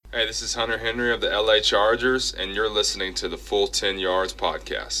Hey, this is Hunter Henry of the LA Chargers, and you're listening to the Full 10 Yards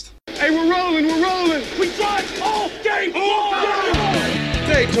podcast. Hey, we're rolling. We drive all game long.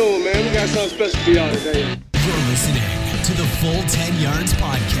 Stay tuned, man. We got something special for y'all today. You're listening to the Full 10 Yards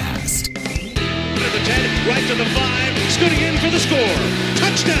podcast. To the 10, right to the 5, scooting in for the score.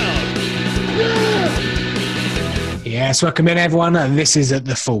 Touchdown. Yes, welcome in everyone. This is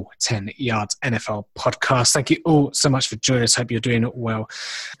the Full 10 Yards NFL podcast. Thank you all so much for joining us. Hope you're doing well.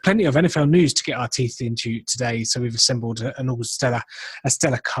 Plenty of NFL news to get our teeth into today. So we've assembled a stellar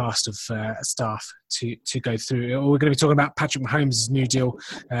cast of staff to go through. We're going to be talking about Patrick Mahomes' new deal,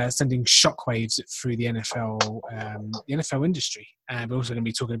 sending shockwaves through the NFL industry. We're also going to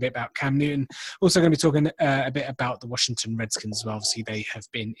be talking a bit about Cam Newton. Also going to be talking a bit about the Washington Redskins as well. Obviously, they have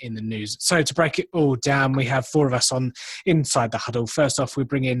been in the news. So to break it all down, we have four of us on Inside the Huddle. First off, we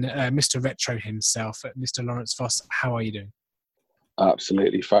bring in Mr. Retro himself, Mr. Lawrence Voss. How are you doing?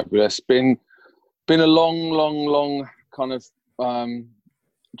 Absolutely fabulous. Been a long kind of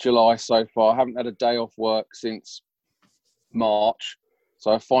July so far. I haven't had a day off work since March.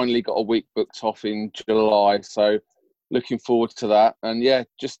 So I finally got a week booked off in July. So looking forward to that. And yeah,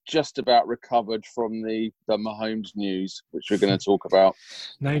 just about recovered from the Mahomes news, which we're going to talk about.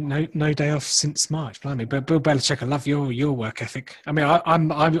 No day off since March, blimey. But Bill Belichick, I love your work ethic. I mean,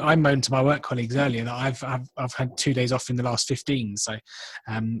 I moaned to my work colleagues earlier that I've had 2 days off in the last 15. So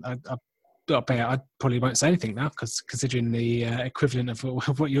I probably won't say anything now, because considering the equivalent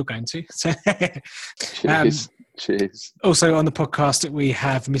of what you're going to. So, Cheers. Also on the podcast we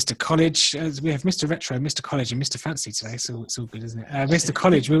have Mr. College. We have Mr. Retro, Mr. College, and Mr. Fancy today. So it's all good, isn't it? Mr.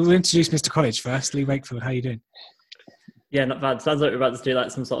 College. We'll introduce Mr. College first. Lee Wakefield, how are you doing? Yeah, not bad. Sounds like we're about to do like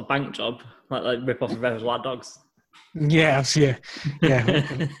some sort of bank job, like rip off of Reservoir Dogs. Yeah.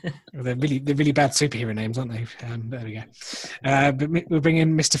 They're really bad superhero names, aren't they? There we go. But we'll bring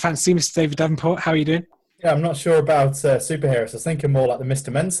in Mr. Fancy, Mr. David Davenport. How are you doing? Yeah, I'm not sure about superheroes. I was thinking more like the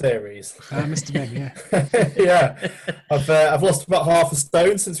Mr. Men series. Mr. Men, yeah. Yeah, I've lost about half a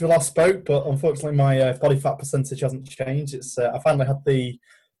stone since we last spoke, but unfortunately my body fat percentage hasn't changed. It's I finally had the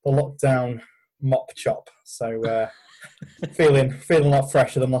lockdown mop chop, so feeling a lot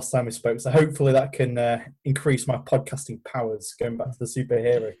fresher than last time we spoke. So hopefully that can increase my podcasting powers. Going back to the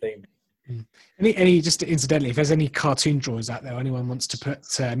superhero theme. Any just incidentally, if there's any cartoon drawers out there, anyone wants to put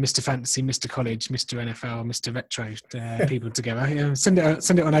Mr. Fantasy, Mr. College, Mr. NFL, Mr. Retro people together, send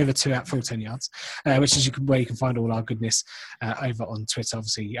it on over to at Full 10 Yards, which is where you can find all our goodness over on Twitter,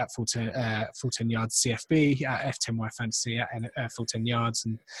 obviously at Full 10 Yards CFB, at F10Y Fantasy, at Full 10 Yards,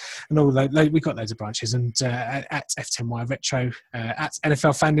 and all that. We've got loads of branches, and at F10Y Retro, at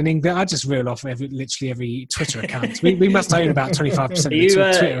NFL Fandening. I just reel off literally every Twitter account. We must own about 25% of the Twitter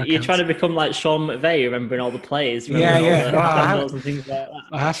accounts. You're trying to become like Sean McVay, remembering all the plays. And things like that.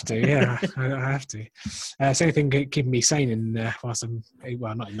 I have to, yeah. I have to. It's anything keeping me sane whilst I'm,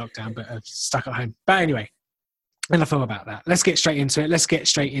 not in lockdown, but stuck at home. But anyway, enough about that. Let's get straight into it. Let's get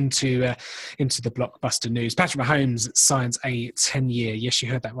straight into the blockbuster news. Patrick Mahomes signs a 10-year, yes, you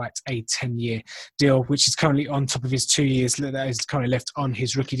heard that right, a 10-year deal, which is currently on top of his 2 years that is currently left on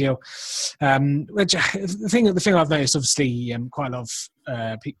his rookie deal. The thing I've noticed, obviously, quite a lot of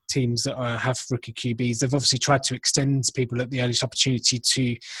teams that have rookie QBs, they've obviously tried to extend people at the earliest opportunity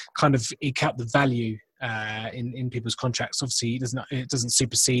to kind of eke out the value in people's contracts. Obviously, it doesn't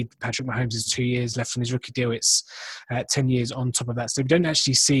supersede Patrick Mahomes' 2 years left on his rookie deal. It's 10 years on top of that. So we don't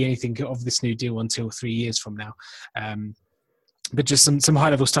actually see anything of this new deal until 3 years from now. But just some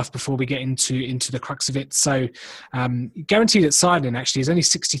high-level stuff before we get into the crux of it. So guaranteed at signing actually is only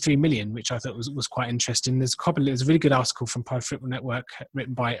 $63 million, which I thought was quite interesting. There's a really good article from Pro Football Network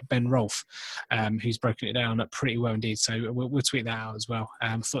written by Ben Rolfe, who's broken it down pretty well indeed. So we'll tweet that out as well.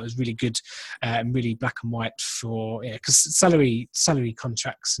 I thought it was really good and really black and white because salary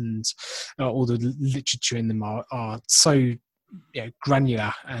contracts and all the literature in them are so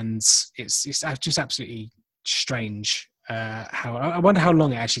granular, and it's just absolutely strange. I wonder how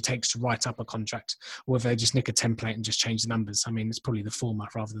long it actually takes to write up a contract, or if they just nick a template and just change the numbers. I mean, it's probably the former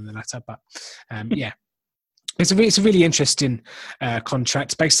rather than the latter, but yeah. It's a really interesting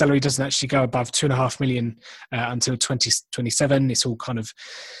contract. Base salary doesn't actually go above $2.5 million until 2027. It's all kind of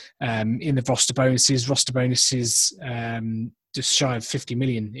in the roster bonuses. Just shy of $50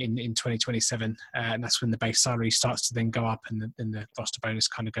 million in 2027, and that's when the base salary starts to then go up, and the roster bonus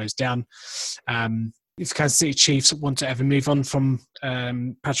kind of goes down. if Kansas City Chiefs want to ever move on from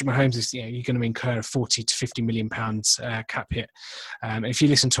Patrick Mahomes, you're going to incur a 40 to 50 million pounds cap hit. If you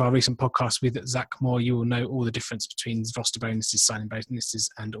listen to our recent podcast with Zach Moore, you will know all the difference between roster bonuses, signing bonuses,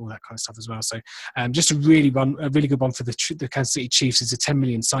 and all that kind of stuff as well. So just a really good one for the Kansas City Chiefs is a 10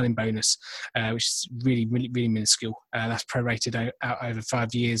 million signing bonus, which is really, really, really minuscule. That's prorated out over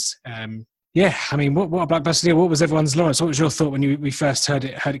 5 years. Yeah, I mean, what a blockbuster deal. What was everyone's, Lawrence? What was your thought when we first heard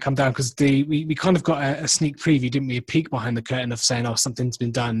it come down? Because we kind of got a sneak preview, didn't we? A peek behind the curtain of saying, "Oh, something's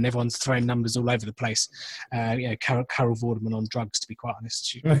been done," and everyone's throwing numbers all over the place. Carol Vorderman on drugs, to be quite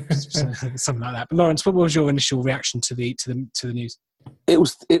honest, something like that. But Lawrence, what was your initial reaction to the news?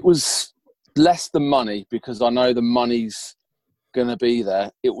 It was less the money, because I know the money's going to be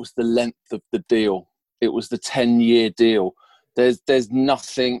there. It was the length of the deal. It was the 10-year deal. There's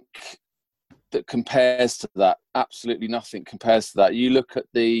nothing that compares to that. Absolutely nothing compares to that. You look at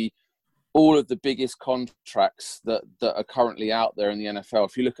all of the biggest contracts that are currently out there in the NFL.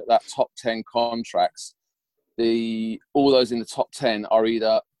 If you look at that top 10 contracts, all those in the top 10 are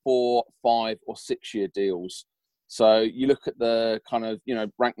either 4, 5 or 6 year deals. So you look at the kind of,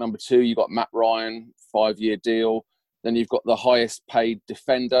 rank number 2, you've got Matt Ryan, 5-year deal. Then you've got the highest paid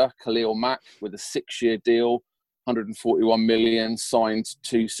defender, Khalil Mack, with a 6-year deal, 141 million, signed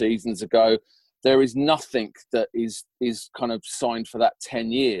 2 seasons ago. There is nothing that is kind of signed for that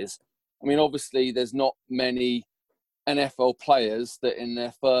 10 years. I mean, obviously, there's not many NFL players that in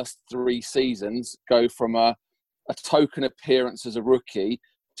their first 3 seasons go from a token appearance as a rookie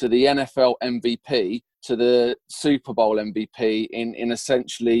to the NFL MVP to the Super Bowl MVP in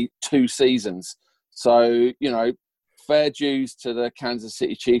essentially 2 seasons. So, fair dues to the Kansas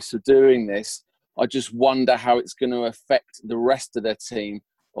City Chiefs for doing this. I just wonder how it's going to affect the rest of their team.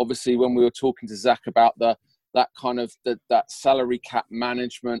 Obviously, when we were talking to Zach about that salary cap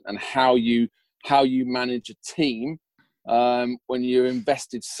management and how you manage a team, when you're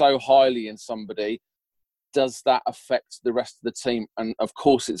invested so highly in somebody, does that affect the rest of the team? And of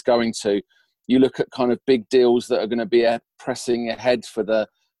course, it's going to. You look at kind of big deals that are going to be pressing ahead for the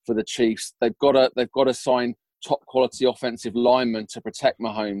Chiefs. They've got to sign top quality offensive linemen to protect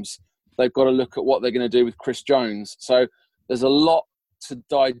Mahomes. They've got to look at what they're going to do with Chris Jones. So there's a lot to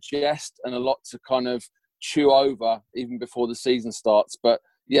digest and a lot to kind of chew over even before the season starts. But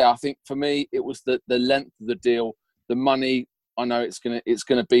yeah, I think for me it was the length of the deal, the money. I know it's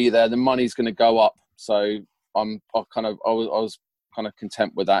gonna be there. The money's gonna go up. So I was kind of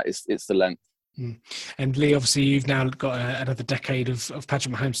content with that. It's the length. And Lee, obviously you've now got another decade of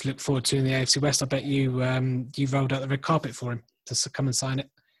Patrick Mahomes to look forward to in the AFC West. I bet you rolled out the red carpet for him to come and sign it.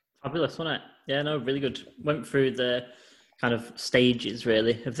 Fabulous, wasn't it? Yeah, no, really good. Went through the kind of stages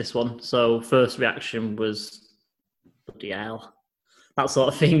really of this one. So first reaction was bloody hell, that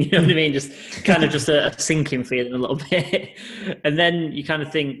sort of thing. You know what I mean? Just kind of just a sinking feeling a little bit, and then you kind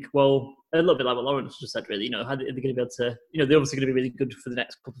of think, well, a little bit like what Lawrence just said. Really, how are they going to be able to? They're obviously going to be really good for the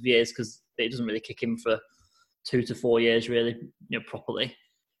next couple of years because it doesn't really kick in for 2 to 4 years really, properly.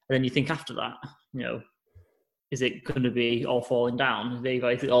 And then you think after that, is it going to be all falling down? They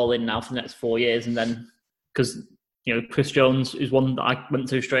got it all in now for the next 4 years, and then because Chris Jones is one that I went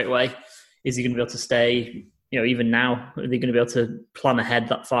to straight away. Is he going to be able to stay? Even now, are they going to be able to plan ahead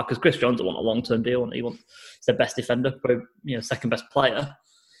that far? Because Chris Jones will want a long-term deal, and he's their best defender, probably, second best player.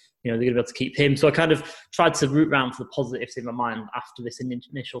 They're going to be able to keep him. So I kind of tried to root around for the positives in my mind after this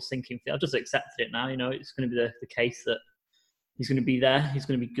initial sinking feel. I've just accepted it now. It's going to be the case that he's going to be there. He's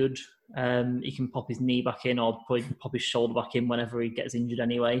going to be good. He can pop his knee back in or pop his shoulder back in whenever he gets injured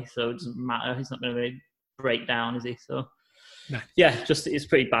anyway. So it doesn't matter. He's not going to really break down, is he? So no. Yeah, just it's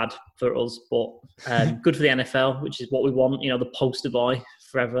pretty bad for us, but good for the NFL, which is what we want. The poster boy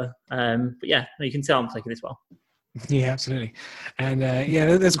forever. But yeah, you can tell I'm taking this well. Yeah, absolutely. And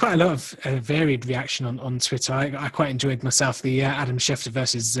there's quite a lot of varied reaction on Twitter. I quite enjoyed myself the Adam Schefter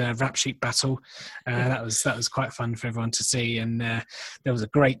versus Rap Sheet battle. That was quite fun for everyone to see. And there was a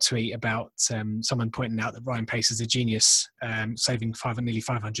great tweet about someone pointing out that Ryan Pace is a genius, saving nearly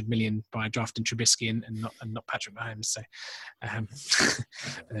 500 million by drafting Trubisky and not Patrick Mahomes. So there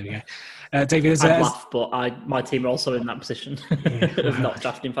we go. David, I'd laugh, but my team are also in that position of not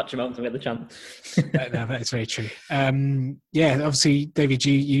drafting Patrick Mahomes and get the chance. No, that is very true. Obviously, David,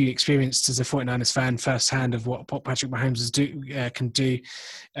 you experienced as a 49ers fan firsthand of what Patrick Mahomes can do.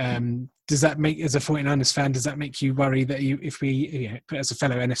 Does that make, as a 49ers fan, does that make you worry that as a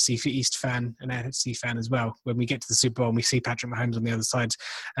fellow NFC East fan, an NFC fan as well, when we get to the Super Bowl and we see Patrick Mahomes on the other side,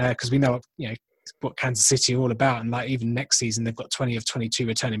 because we know what Kansas City are all about, and even next season they've got 20 of 22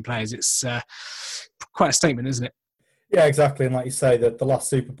 returning players. It's quite a statement, isn't it? Yeah, exactly. And like you say, the last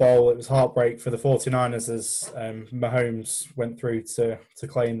Super Bowl, it was heartbreak for the 49ers as Mahomes went through to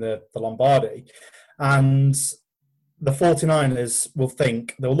claim the Lombardi. And the 49ers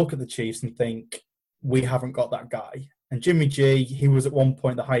they'll look at the Chiefs and think, we haven't got that guy. And Jimmy G, he was at one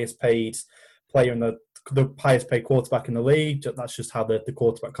point the highest paid player in the highest paid quarterback in the league. That's just how the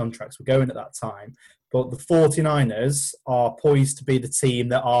quarterback contracts were going at that time. But the 49ers are poised to be the team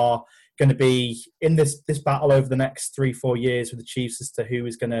that are going to be in this battle over the next 3-4 years with the Chiefs as to who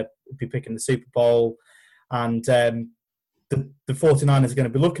is going to be picking the Super Bowl. And the 49ers are going to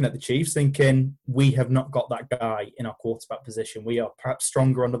be looking at the Chiefs thinking, we have not got that guy in our quarterback position. We are perhaps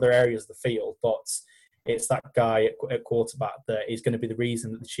stronger on other areas of the field, but it's that guy at quarterback that is going to be the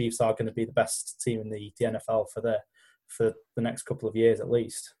reason that the Chiefs are going to be the best team in the NFL for the next couple of years at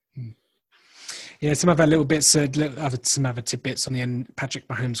least. Yeah, some other little bits, some other tidbits on the end. Patrick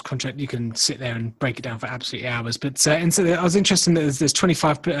Mahomes' contract. You can sit there and break it down for absolutely hours. But and so I was interested that there's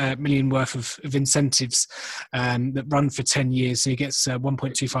 25 million worth of incentives that run for 10 years. So he gets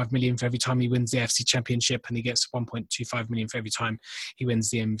 1.25 million for every time he wins the AFC Championship, and he gets 1.25 million for every time he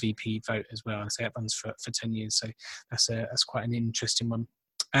wins the MVP vote as well. And so it runs for 10 years. So that's quite an interesting one.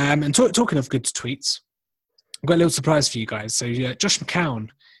 And talking of good tweets, I've got a little surprise for you guys. So Josh McCown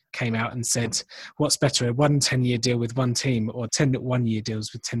came out and said, what's better, a 10-year deal with one team or 10 1-year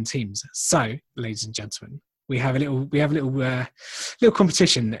deals with 10 teams? So, ladies and gentlemen, we have a little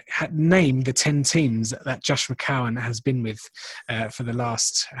competition. Name the 10 teams that Josh McCown has been with for the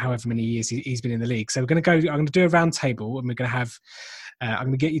last however many years he's been in the league. So I'm going to do a round table, and we're going to have I'm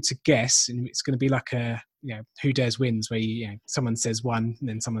going to get you to guess, and it's going to be like a who dares wins, where someone says one, and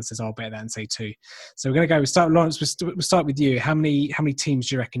then someone says I'll bet that and say two. So we're going to go. Lawrence, we'll start with you. How many teams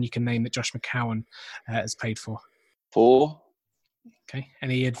do you reckon you can name that Josh McCown has played for? 4. Okay.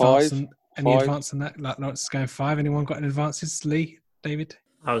 Any advance? 5. Advance on that? Like Lawrence is going 5. Anyone got any advances? Lee, David?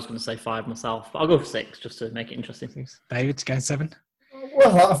 I was going to say 5 myself, but I'll go for 6 just to make it interesting. David, going 7.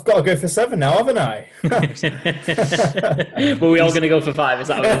 Well, I've got to go for 7 now, haven't I? Well, we're all going to go for 5. Is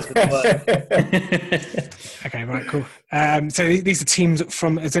that how it's going to work? Okay, right, cool. So these are teams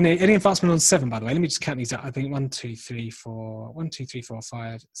from. Is there any advancement on 7? By the way, let me just count these out. I think 1, 2, 3, 4,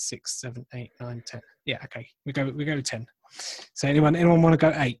 5, 6, 7, 8, 9, 10. Yeah, okay. We go with 10. So anyone want to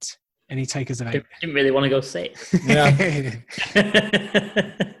go 8? Any takers of 8? Didn't really want to go 6. Yeah.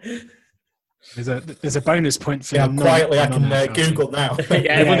 There's a bonus point for quietly I can Google now.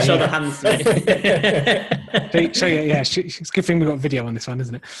 Everyone show their hands to me. It's a good thing we've got video on this one,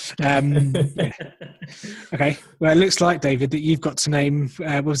 isn't it? Okay. Well, it looks like, David, that you've got to name,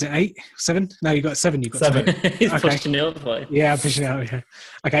 what was it, 8? 7? No, you got 7. You've got 7. He's pushing it up for you. Yeah, I'm pushing it up. Yeah.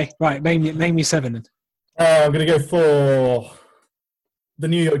 Okay, right. Name me 7 then. I'm going to go for the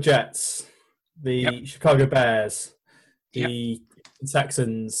New York Jets, the Chicago Bears, the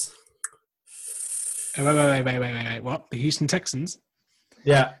Texans. Wait. What? The Houston Texans?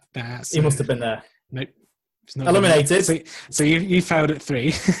 Yeah. He must have been there. Nope. Eliminated. So you failed at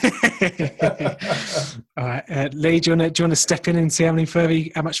 3. All right. Lee, do you want to step in and see how much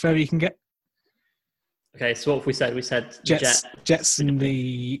further you can get? Okay, so what have we said? We said Jets and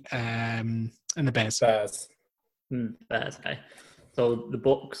the Bears. Bears, okay. So the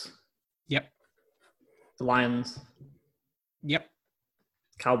Bucks. Yep. The Lions. Yep.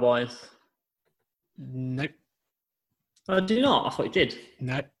 Cowboys. Nope. Oh, do you not? I thought you did.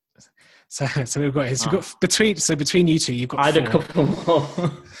 No. So we've got this. We've got between you two, you've got. I had 4. a couple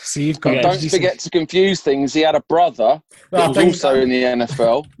more. So you've got. Don't forget to confuse things. He had a brother that was also in the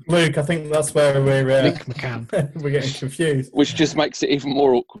NFL. Luke, I think that's where we're Luke McCann. we're getting confused, which just makes it even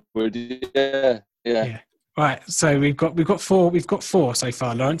more awkward. Yeah. Right. So we've got 4. We've got 4 so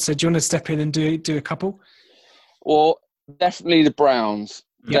far, Lawrence. So do you want to step in and do a couple? Well, definitely the Browns.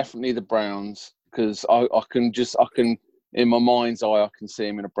 Yep. Definitely the Browns. Because I can in my mind's eye, I can see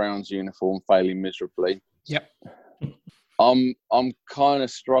him in a Browns uniform failing miserably. Yep. I'm kind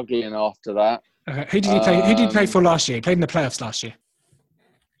of struggling after that. Okay. Who did you play? Who did you play for last year? He played in the playoffs last year.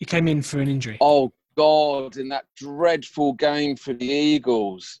 He came in for an injury. Oh God! In that dreadful game for the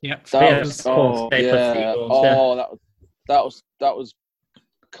Eagles. Yep. That was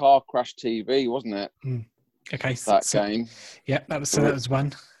car crash TV, wasn't it? Okay. That game. Yep. That was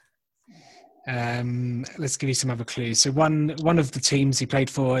one. Let's give you some other clues. So one of the teams he played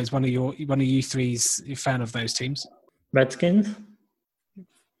for is one of you three's a fan of those teams. Redskins?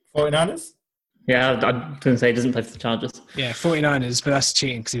 49ers? Yeah, I was going to say he doesn't play for the Chargers. Yeah, 49ers, but that's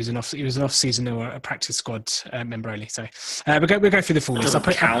cheating because he was an off-season or a practice squad member only. So we'll go through the full list. I'll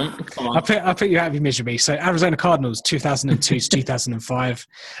put you out of your misery. So Arizona Cardinals, 2002 to 2005.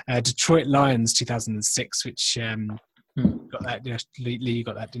 Detroit Lions, 2006, which Got that, yeah, Lee, you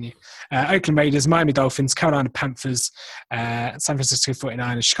got that, didn't you? Oakland Raiders, Miami Dolphins, Carolina Panthers, San Francisco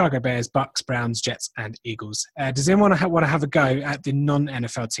 49ers, Chicago Bears, Bucks, Browns, Jets, and Eagles. Does anyone want to have a go at the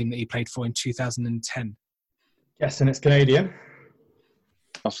non-NFL team that he played for in 2010? Guessing it's Canadian.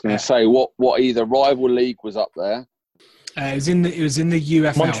 I was going to say, what either rival league was up there? It was in the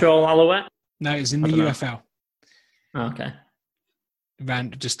UFL. Montreal Alouette? No, it was in the UFL. Oh, okay.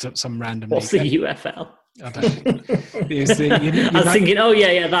 Just some random What's league. the UFL? I don't know. It's the I was thinking, that.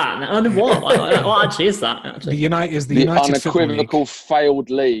 I don't know what actually is that? Actually? The United unequivocal failed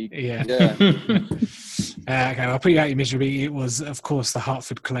league. Yeah. Okay, I'll put you out your misery. It was, of course, the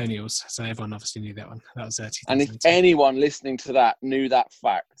Hartford Colonials. So everyone obviously knew that one. That was 2010. And if anyone listening to that knew that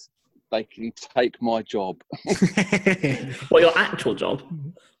fact, they can take my job. What, your actual job?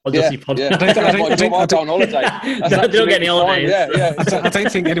 Or just your podcast? Yeah. I don't on holiday. I don't get any holidays. Yeah. I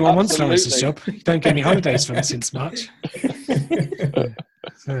don't think anyone wants Lawrence's job. You don't get any holidays from since March.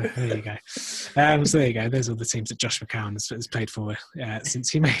 So there you go. So there you go. There's all the teams that Josh McCown has played for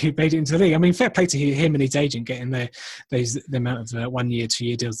since he made it into the league. I mean, fair play to him and his agent getting the amount of 1 year, 2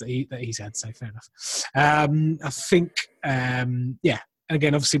 year deals that he's had. So fair enough. I think, And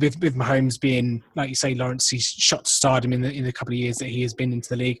again, obviously, with Mahomes being, like you say, Lawrence, he's shot to stardom in the couple of years that he has been into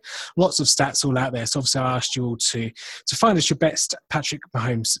the league. Lots of stats all out there. So obviously, I asked you all to find us your best Patrick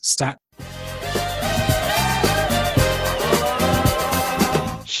Mahomes stat.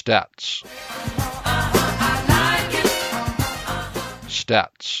 Stats.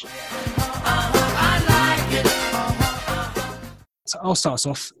 Stats. So I'll start us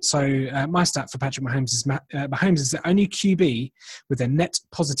off. So my stat for Patrick Mahomes is Mahomes is the only QB with a net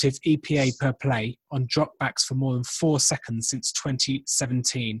positive EPA per play on dropbacks for more than 4 seconds since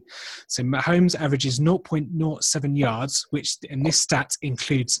 2017. So Mahomes averages 0.07 yards, which in this stat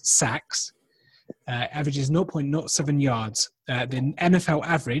includes sacks. Averages 0.07 yards. The NFL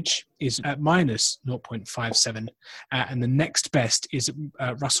average is at minus 0.57, and the next best is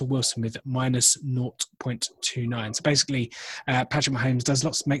Russell Wilson with minus 0.29. So basically, Patrick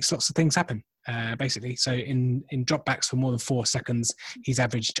Mahomes makes lots of things happen. Basically, so in dropbacks for more than 4 seconds, he's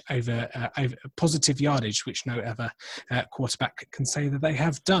averaged over positive yardage, which no other quarterback can say that they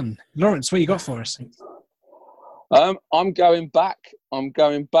have done. Lawrence, what you got for us? I'm going back, and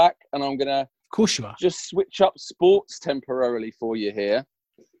I'm going to. Of course you are. Just switch up sports temporarily for you here.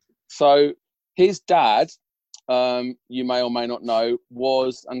 So his dad, you may or may not know,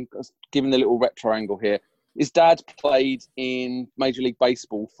 and given the little retro angle here, his dad played in Major League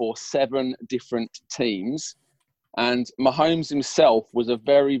Baseball for 7 different teams. And Mahomes himself was a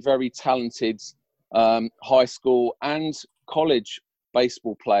very, very talented high school and college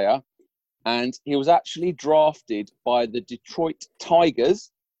baseball player. And he was actually drafted by the Detroit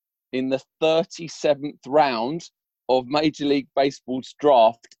Tigers in the 37th round of Major League Baseball's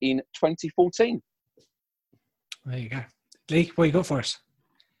draft in 2014. There you go. Lee, what you got for us?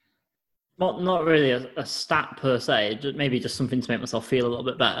 Not really a stat per se, maybe just something to make myself feel a little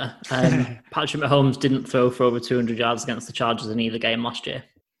bit better. Patrick Mahomes didn't throw for over 200 yards against the Chargers in either game last year.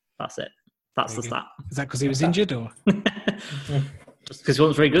 That's it. That's the stat. Is that because he was injured or? Just because he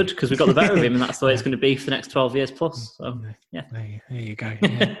wasn't very good, because we got the better of him, and that's the way it's going to be for the next 12 years plus. So, yeah. There you go.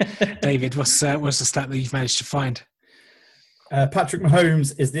 Yeah. David, what's the stat that you've managed to find? Patrick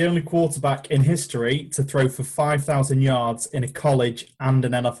Mahomes is the only quarterback in history to throw for 5,000 yards in a college and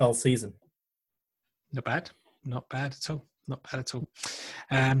an NFL season. Not bad at all.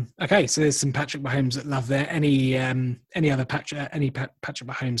 Okay, so there's some Patrick Mahomes love there. Any other Patrick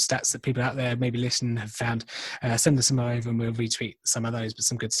Mahomes stats that people out there maybe listening have found? Send us some over and we'll retweet some of those, but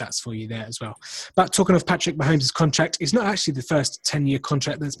some good stats for you there as well. But talking of Patrick Mahomes' contract, it's not actually the first 10-year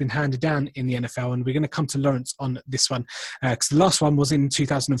contract that's been handed down in the NFL, and we're going to come to Lawrence on this one because the last one was in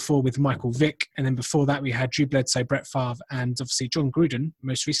 2004 with Michael Vick, and then before that we had Drew Bledsoe, Brett Favre, and obviously John Gruden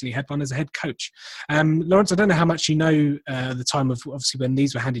most recently had one as a head coach. Lawrence, I don't know how much you know the time of obviously when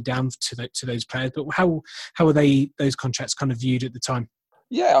these were handed down to those players, but how were those contracts kind of viewed at the time?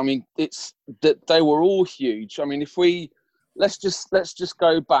 Yeah, I mean, it's that they were all huge. I mean, if let's just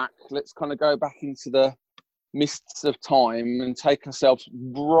go back, let's kind of go back into the mists of time and take ourselves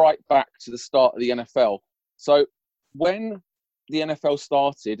right back to the start of the NFL. So when the NFL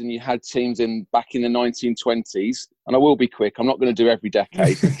started and you had teams back in the 1920s, and I will be quick, I'm not going to do every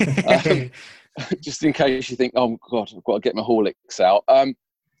decade. Just in case you think, oh God, I've got to get my Horlicks out.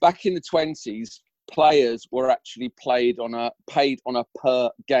 Back in the 20s, players were actually paid on a per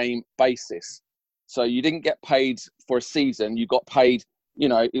game basis. So you didn't get paid for a season; you got paid.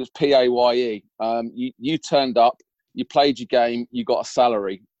 It was PAYE. You turned up, you played your game, you got a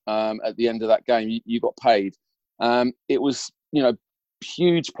salary. At the end of that game, you got paid. It was,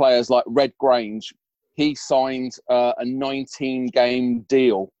 huge players like Red Grange. He signed a 19-game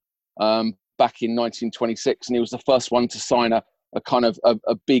deal back in 1926, and he was the first one to sign a kind of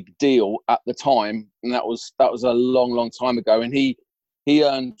a big deal at the time, and that was a long time ago. And he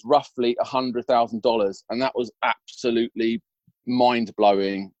earned roughly $100,000, and that was absolutely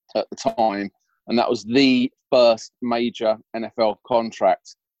mind-blowing at the time. And that was the first major NFL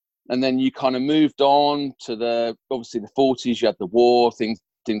contract. And then you kind of moved on to obviously the 40s. You had the war. Things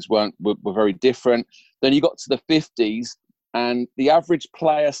were very different. Then you got to the 50s, and the average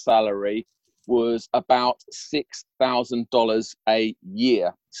player salary was about $6,000 a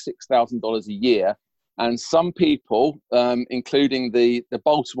year. $6,000 a year. And some people, including the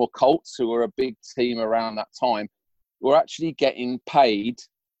Baltimore Colts, who were a big team around that time, were actually getting paid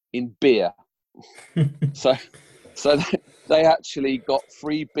in beer. so they actually got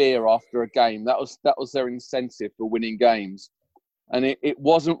free beer after a game. That was their incentive for winning games. And it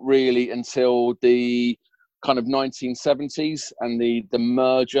wasn't really until the kind of 1970s and the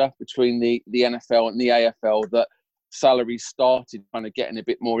merger between the NFL and the AFL that salaries started kind of getting a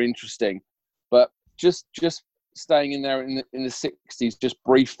bit more interesting. But just staying in there in the 60s, just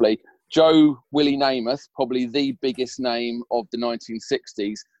briefly, Joe Willie Namath, probably the biggest name of the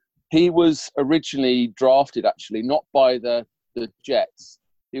 1960s, he was originally drafted, actually, not by the Jets.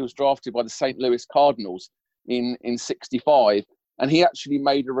 He was drafted by the St. Louis Cardinals in 65. And he actually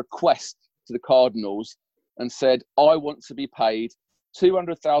made a request to the Cardinals and said, I want to be paid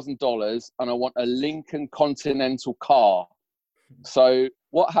 $200,000 and I want a Lincoln Continental car. So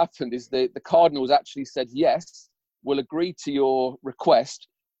what happened is the Cardinals actually said, yes, we'll agree to your request,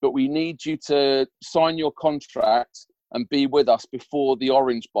 but we need you to sign your contract and be with us before the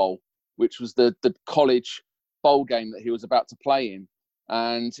Orange Bowl, which was the college bowl game that he was about to play in.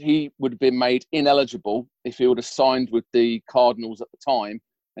 And he would have been made ineligible if he would have signed with the Cardinals at the time.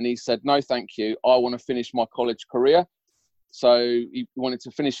 And he said, no, thank you. I want to finish my college career. So he wanted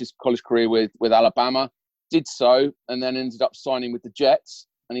to finish his college career with Alabama, did so, and then ended up signing with the Jets.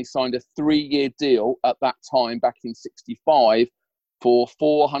 And he signed a 3-year deal at that time, back in 65, for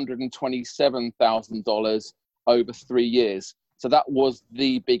 $427,000 over 3 years. So that was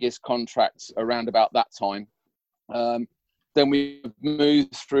the biggest contract around about that time. Then we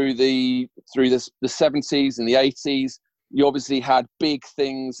moved through the 70s and the 80s. You obviously had big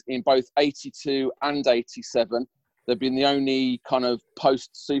things in both 82 and 87. They've been the only kind of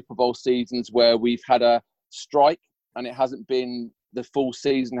post-Super Bowl seasons where we've had a strike and it hasn't been the full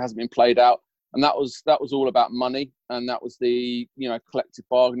season, hasn't been played out. And that was all about money. And that was the, collective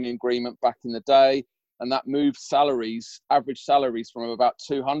bargaining agreement back in the day. And that moved salaries, average salaries, from about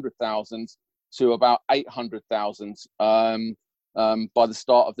 200,000 to about 800,000 by the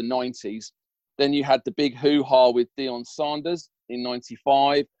start of the 90s. Then you had the big hoo-ha with Deion Sanders in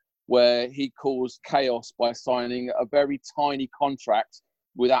 95, where he caused chaos by signing a very tiny contract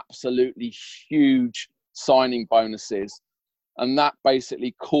with absolutely huge signing bonuses. And that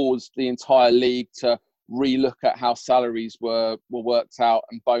basically caused the entire league to relook at how salaries were worked out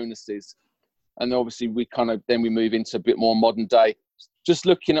and bonuses. And obviously we move into a bit more modern day. Just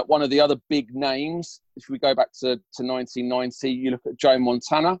looking at one of the other big names, if we go back to 1990, you look at Joe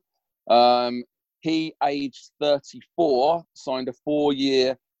Montana. He, aged 34, signed a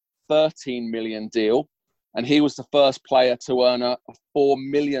 4-year, $13 million deal. And he was the first player to earn a $4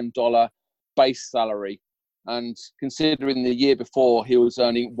 million base salary. And considering the year before he was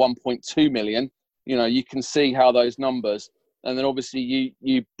earning 1.2 million, you can see how those numbers. And then obviously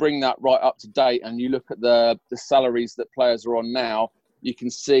you bring that right up to date and you look at the salaries that players are on now, you can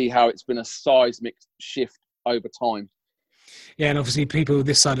see how it's been a seismic shift over time. Yeah, and obviously people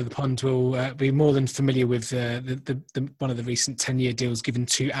this side of the pond will be more than familiar with the one of the recent 10-year deals given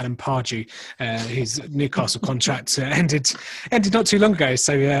to Adam Pardew, whose Newcastle contract ended not too long ago.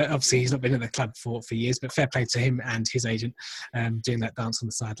 So obviously he's not been at the club for years, but fair play to him and his agent doing that dance on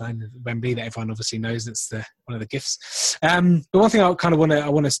the sideline at Wembley that everyone obviously knows. That's one of the gifts. But one thing I kind of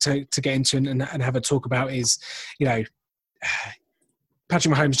want us to get into and have a talk about is,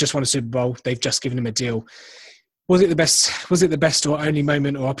 Patrick Mahomes just won a Super Bowl. They've just given him a deal. Was it the best or only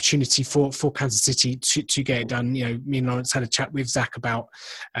moment or opportunity for Kansas City to get it done? Me and Lawrence had a chat with Zach about,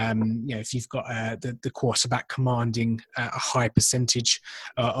 if you've got the quarterback commanding a high percentage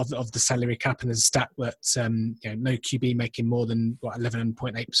of the salary cap, and there's a stat that no QB making more than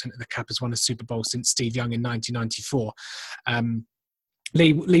 11.8% of the cap has won a Super Bowl since Steve Young in 1994.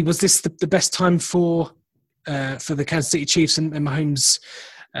 Lee, was this the best time for the Kansas City Chiefs and Mahomes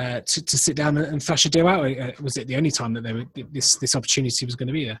to sit down and thrash a deal out? Was it the only time that this opportunity was going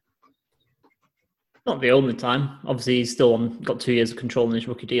to be there? Not the only time. Obviously, he's still got 2 years of control in his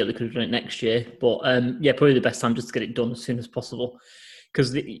rookie deal. He could have done it next year. But probably the best time just to get it done as soon as possible.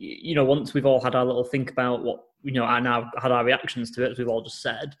 Because, once we've all had our little think about what, and now had our reactions to it, as we've all just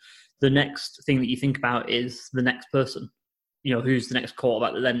said, the next thing that you think about is the next person. Who's the next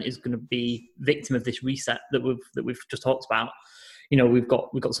quarterback that then is going to be victim of this reset that we've just talked about. We've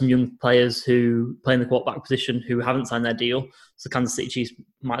got some young players who play in the quarterback position who haven't signed their deal. So Kansas City Chiefs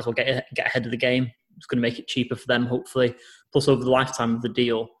might as well get ahead of the game. It's going to make it cheaper for them, hopefully. Plus, over the lifetime of the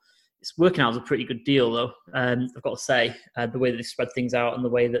deal, it's working out as a pretty good deal, though. I've got to say, the way that they spread things out and the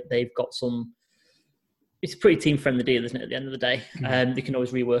way that they've got it's a pretty team-friendly deal, isn't it, at the end of the day? They can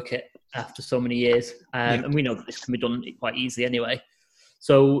always rework it after so many years. And we know that this can be done quite easily anyway.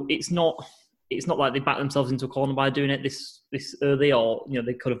 So it's not like they back themselves into a corner by doing it this early, or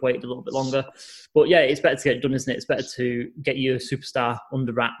they could have waited a little bit longer. But yeah, it's better to get it done, isn't it? It's better to get your superstar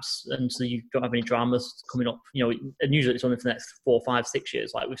under wraps, and so you don't have any dramas coming up. And usually it's only for the next 4, 5, 6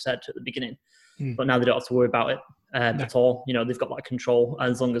 years, like we've said at the beginning. But now they don't have to worry about it at all. They've got that control. And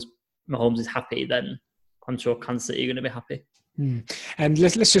as long as Mahomes is happy, then I'm sure Kansas City are going to be happy. And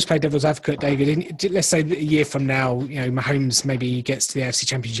let's just play devil's advocate, David. Let's say that a year from now, Mahomes maybe gets to the AFC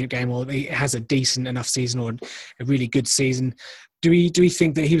Championship game, or he has a decent enough season or a really good season. Do we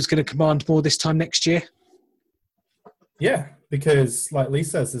think that he was going to command more this time next year? Yeah, because like Lee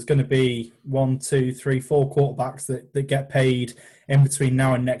says, there's going to be 1, 2, 3, 4 quarterbacks that get paid in between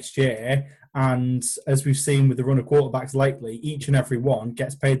now and next year. And as we've seen with the run of quarterbacks lately, each and every one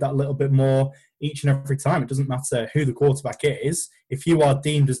gets paid that little bit more each and every time. It doesn't matter who the quarterback is. If you are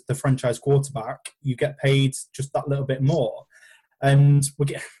deemed as the franchise quarterback, you get paid just that little bit more. And we're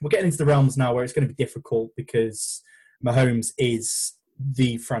getting into the realms now where it's going to be difficult because Mahomes is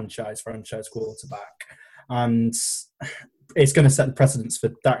the franchise quarterback. And it's going to set the precedence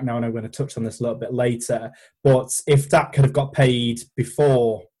for Dak now, and I'm going to touch on this a little bit later. But if Dak could have got paid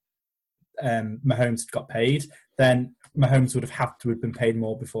before Mahomes got paid, then Mahomes would have been paid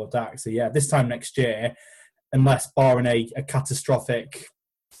more before Dak. So yeah, this time next year, unless barring a catastrophic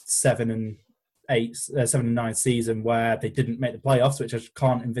 7-9 season where they didn't make the playoffs, which I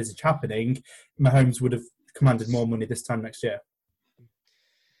can't envisage happening, Mahomes would have commanded more money this time next year.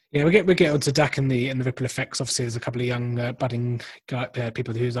 Yeah, we'll get onto Dak and the ripple effects. Obviously, there's a couple of young budding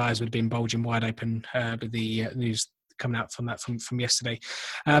people whose eyes would have been bulging wide open with the news coming out from yesterday.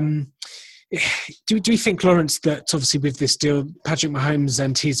 Do you think, Lawrence, that obviously with this deal, Patrick Mahomes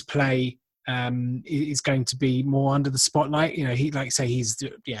and his play is going to be more under the spotlight? He, like say, he's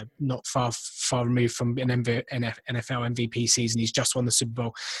not far removed from an NFL MVP season. He's just won the Super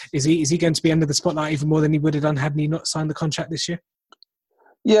Bowl. Is he going to be under the spotlight even more than he would have done had he not signed the contract this year?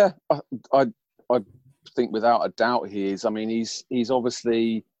 Yeah, I think without a doubt he is. I mean, he's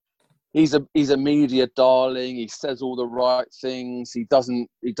obviously he's a media darling. He says all the right things. He doesn't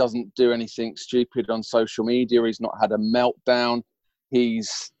do anything stupid on social media. He's not had a meltdown.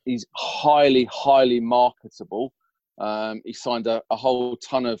 He's highly marketable. He signed a whole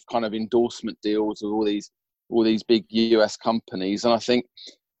ton of kind of endorsement deals with all these big US companies, and I think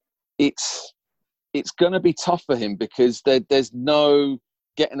it's going to be tough for him because there's no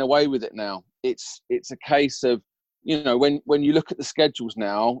getting away with it now. It's a case of, when you look at the schedules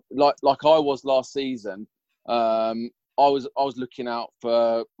now, like I was last season, I was looking out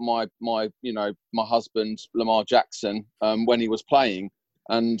for my husband Lamar Jackson when he was playing,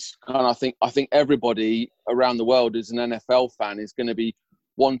 and I think everybody around the world who's an NFL fan is going to be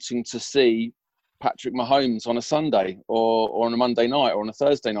wanting to see Patrick Mahomes on a Sunday or on a Monday night or on a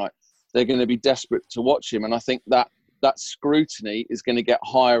Thursday night. They're going to be desperate to watch him, and I think that scrutiny is going to get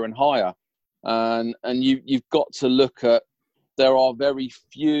higher and higher. And you've got to look at, there are very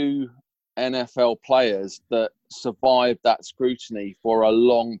few NFL players that survive that scrutiny for a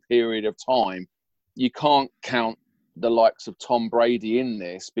long period of time. You can't count the likes of Tom Brady in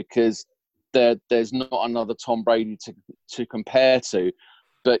this because there's not another Tom Brady to compare to.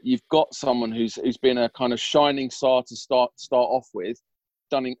 But you've got someone who's been a kind of shining star to start off with,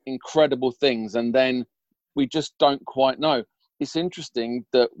 done incredible things, and then we just don't quite know. It's interesting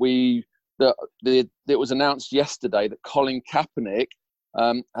that it was announced yesterday that Colin Kaepernick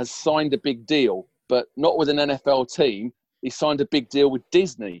has signed a big deal, but not with an NFL team. He signed a big deal with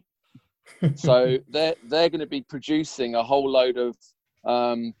Disney. So they're going to be producing a whole load of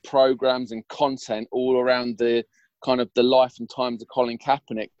programs and content all around the kind of the life and times of Colin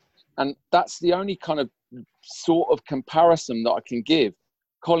Kaepernick. And that's the only kind of sort of comparison that I can give.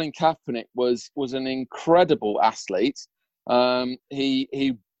 Colin Kaepernick was an incredible athlete.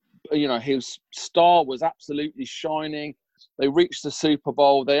 His star was absolutely shining. They reach the Super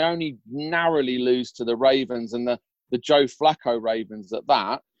Bowl. They only narrowly lose to the Ravens and the Joe Flacco Ravens at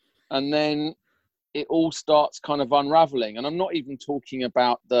that. And then it all starts kind of unraveling. And I'm not even talking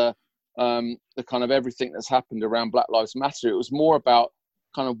about the kind of everything that's happened around Black Lives Matter. It was more about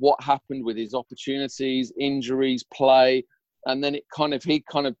kind of what happened with his opportunities, injuries, play. And then he kind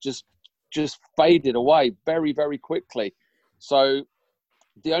of just faded away very, very quickly. So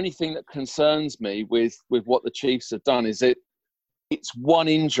the only thing that concerns me with what the Chiefs have done is it's one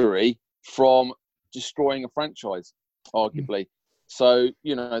injury from destroying a franchise, arguably. So,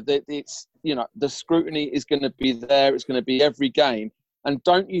 the scrutiny is going to be there. It's going to be every game. And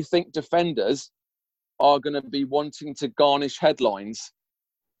don't you think defenders are going to be wanting to garnish headlines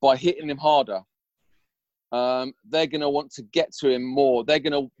by hitting him harder? They're going to want to get to him more. They're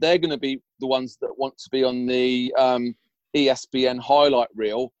going to be the ones that want to be on the ESPN highlight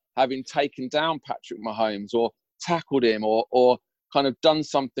reel, having taken down Patrick Mahomes or tackled him or kind of done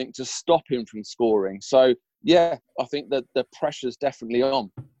something to stop him from scoring. So, yeah, I think that the pressure's definitely on.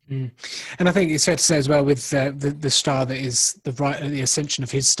 And I think it's fair to say as well, with the star that is the ascension of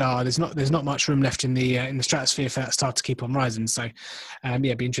his star, there's not much room left in the stratosphere for that star to keep on rising. So, it'd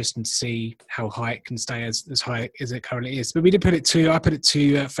be interesting to see how high it can stay as high as it currently is. But I put it to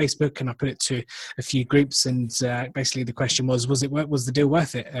Facebook, and I put it to a few groups, and basically the question was the deal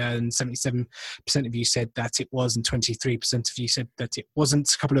worth it? And 77% of you said that it was, and 23% of you said that it wasn't.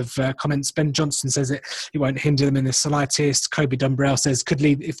 A couple of comments. Ben Johnson says it won't hinder them in the slightest. Kobe Dumbrell says could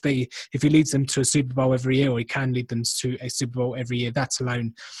lead if he leads them to a Super Bowl every year, or he can lead them to a Super Bowl every year. That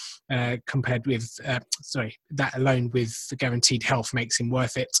alone, that alone with the guaranteed health makes him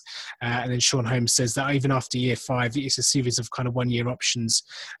worth it. And then Sean Holmes says that even after year 5, it's a series of kind of 1-year options.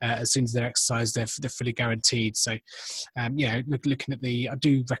 As soon as they're exercised, they're fully guaranteed. So, looking at I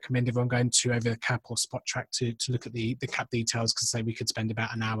do recommend everyone going to Over the Cap or Spot Track to look at the cap details, because we could spend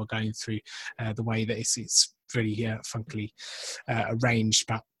about an hour going through the way that it's really funkily arranged.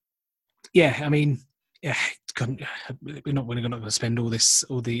 But yeah, I mean, we're not going to spend for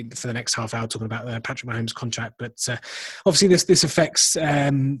the next half hour talking about Patrick Mahomes' contract, but obviously this affects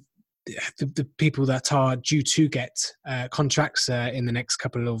the people that are due to get contracts in the next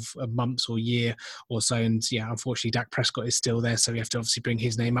couple of months or year or so. And yeah, unfortunately, Dak Prescott is still there, so we have to obviously bring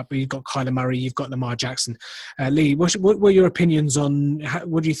his name up. But you've got Kyler Murray, you've got Lamar Jackson. Lee, what were your opinions on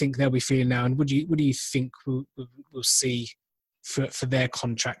what do you think they'll be feeling now, and what do you think we'll see for their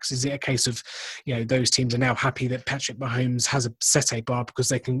contracts? Is it a case of, those teams are now happy that Patrick Mahomes has set a bar because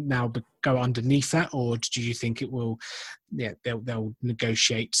they can now go underneath that, or do you think it will? They'll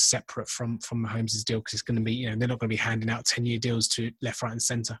negotiate separate from Mahomes' deal, because it's going to be, they're not going to be handing out 10-year deals to left, right, and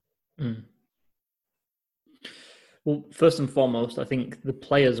centre. Well, first and foremost, I think the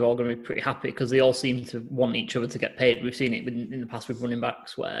players are all going to be pretty happy because they all seem to want each other to get paid. We've seen it in the past with running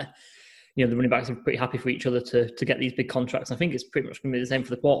backs where, the running backs are pretty happy for each other to get these big contracts. I think it's pretty much going to be the same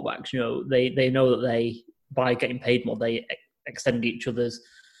for the quarterbacks. They know that by getting paid more, they extend each other's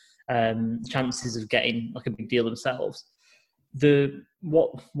chances of getting like a big deal themselves.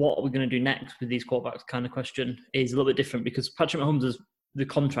 What are we going to do next with these quarterbacks kind of question is a little bit different, because Patrick Mahomes' the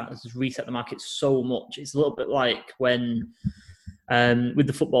contract has reset the market so much. It's a little bit like when with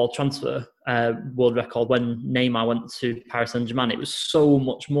the football transfer world record, when Neymar went to Paris Saint-Germain, it was so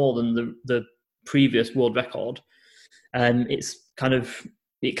much more than the previous world record. It's kind of,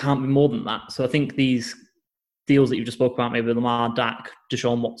 it can't be more than that. So I think these deals that you just spoke about, maybe Lamar, Dak,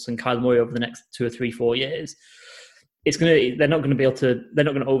 Deshaun Watson, Kyler Murray over the next 2 or 3, 4 years, they're not going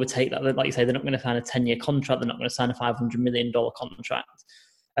to overtake that. Like you say, they're not going to sign a 10-year contract. They're not going to sign a $500 million contract.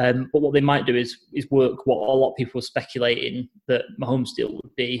 But what they might do is work what a lot of people are speculating that Mahomes' deal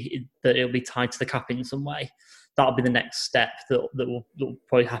would be, that it'll be tied to the cap in some way. That'll be the next step that will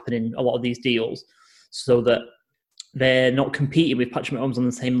probably happen in a lot of these deals, so that they're not competing with Patrick Mahomes on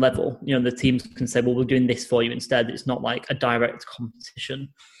the same level. The teams can say, well, we're doing this for you instead. It's not like a direct competition.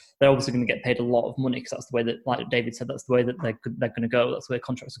 They're obviously going to get paid a lot of money because that's the way that, like David said, that's the way that they're going to go. That's the way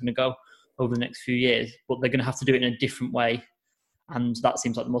contracts are going to go over the next few years. But they're going to have to do it in a different way. And that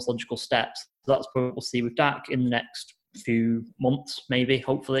seems like the most logical steps. So that's what we'll see with Dak in the next few months, maybe,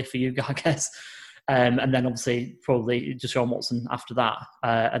 hopefully for you, I guess. And then obviously probably Deshaun Watson after that.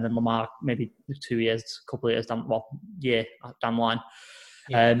 And then Lamar maybe 2 years, couple of years year down the line.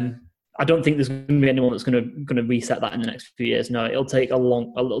 Yeah. I don't think there's going to be anyone that's going to reset that in the next few years. No, it'll take a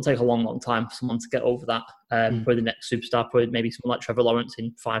long time for someone to get over that. Probably the next superstar, probably maybe someone like Trevor Lawrence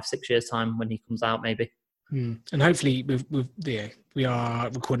in 5-6 years' time when he comes out, maybe. And hopefully, with we are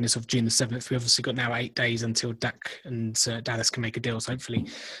recording this of June the 7th. We've obviously got now 8 days until Dak and Dallas can make a deal. So hopefully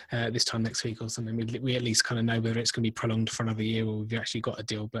this time next week or something, we at least kind of know whether it's going to be prolonged for another year or we've actually got a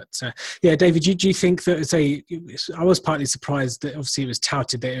deal. But yeah, David, do you think that, I was partly surprised that obviously it was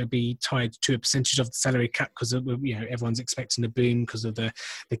touted that it would be tied to a percentage of the salary cap because everyone's expecting a boom because of the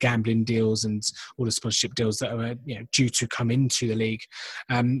gambling deals and all the sponsorship deals that are due to come into the league.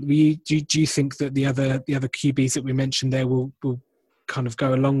 Do you think that the other QBs that we mentioned there will kind of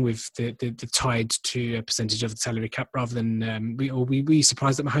go along with the tied to a percentage of the salary cap rather than we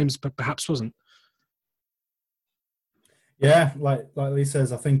surprised that Mahomes perhaps wasn't? Yeah, like Lee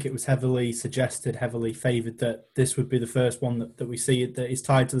says, I think it was heavily suggested, heavily favoured that this would be the first one that we see that is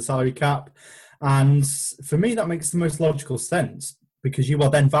tied to the salary cap. And for me, that makes the most logical sense because you are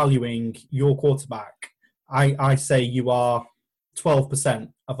then valuing your quarterback. I say you are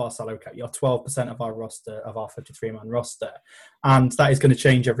 12% of our salary cap. You're 12% of our roster, of our 53-man roster. And that is going to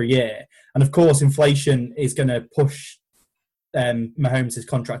change every year. And of course, inflation is going to push Mahomes'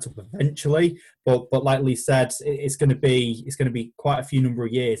 contract up eventually. But like Lee said, it's going to be quite a few number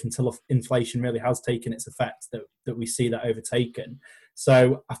of years until inflation really has taken its effect that we see that overtaken.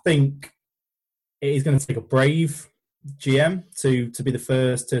 So I think it is going to take a brave GM to be the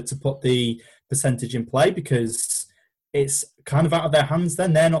first to put the percentage in play because it's kind of out of their hands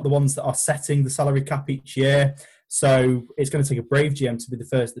then. They're not the ones that are setting the salary cap each year. So it's going to take a brave GM to be the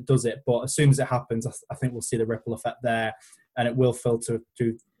first that does it. But as soon as it happens, I think we'll see the ripple effect there and it will filter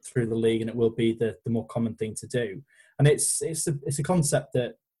through the league and it will be the more common thing to do. And it's a concept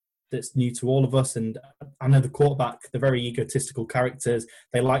that's new to all of us. And I know the quarterback, they're very egotistical characters.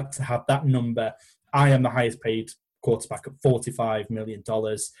 They like to have that number. I am the highest paid quarterback at $45 million.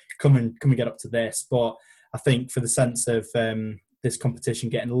 Come and get up to this. But I think for the sense of this competition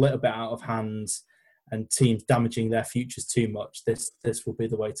getting a little bit out of hand and teams damaging their futures too much, this will be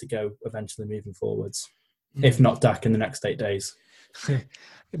the way to go eventually moving forwards. If not Dak in the next 8 days.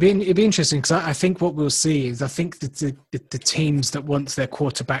 It'd be interesting because I think what we'll see is I think that the teams that want their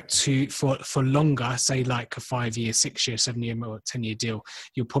quarterback for longer, say like a 5-year, 6-year, 7-year, or 10-year deal,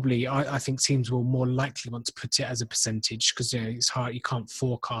 you'll probably I think teams will more likely want to put it as a percentage because it's hard, you can't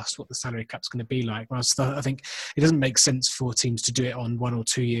forecast what the salary cap's going to be like. Whereas I think it doesn't make sense for teams to do it on 1 or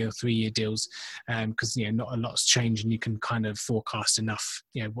 2 year or 3 year deals because not a lot's changed and you can kind of forecast enough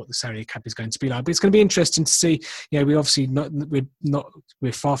what the salary cap is going to be like. But it's going to be interesting to see. We obviously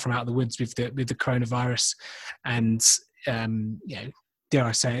we're far from out of the woods with the coronavirus, and dare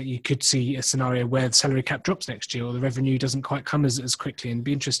I say it, you could see a scenario where the salary cap drops next year or the revenue doesn't quite come as quickly, and it'd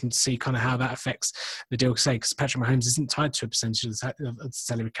be interesting to see kind of how that affects the deal. Say because Patrick Mahomes isn't tied to a percentage of the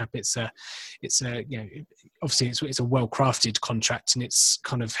salary cap. It's obviously it's a well crafted contract and it's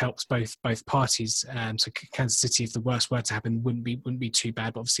kind of helps both parties. So Kansas City, if the worst were to happen, wouldn't be too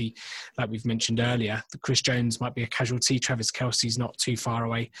bad. But obviously, like we've mentioned earlier, the Chris Jones might be a casualty. Travis Kelce's not too far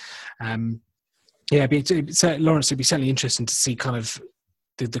away. Lawrence, it'd be certainly interesting to see kind of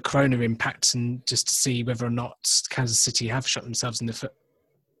the corona impacts and just to see whether or not Kansas City have shot themselves in the foot.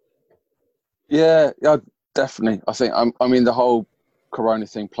 Yeah, definitely. I think I mean the whole corona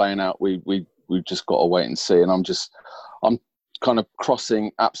thing playing out, we've just got to wait and see. And I'm kind of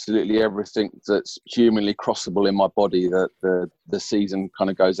crossing absolutely everything that's humanly crossable in my body that the season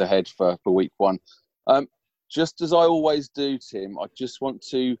kind of goes ahead for week 1. Just as I always do, Tim, I just want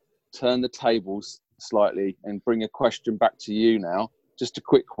to turn the tables slightly and bring a question back to you now. Just a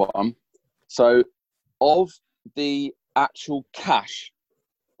quick one. So, of the actual cash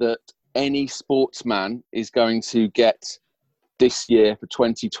that any sportsman is going to get this year for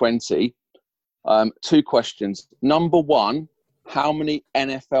 2020, 2 questions. Number 1, how many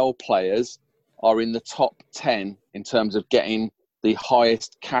NFL players are in the top 10 in terms of getting the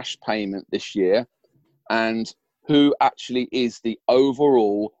highest cash payment this year? And who actually is the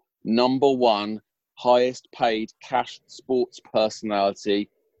overall number 1 highest paid cash sports personality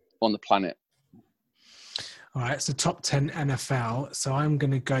on the planet? All right, so top 10 NFL. So I'm going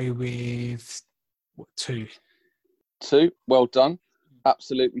to go with 2. 2, well done.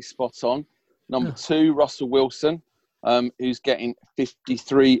 Absolutely spot on. Number 2, Russell Wilson, who's getting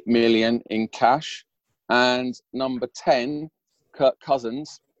 53 million in cash. And number 10, Kirk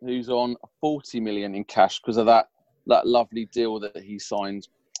Cousins, who's on 40 million in cash because of that lovely deal that he signed,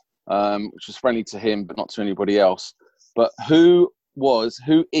 which was friendly to him but not to anybody else. But who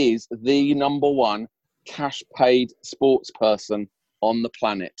is the number 1 cash paid sports person on the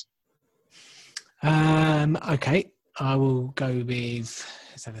planet? Okay, I will go with,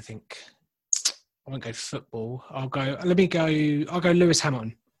 let's have a think. I won't go football. I'll go Lewis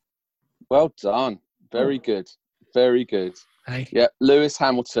Hamilton. Well done. Very good. Very good. Hey. Yeah, Lewis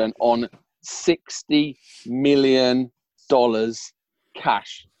Hamilton on $60 million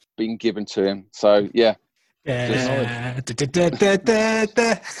cash being given to him. So, yeah. Well,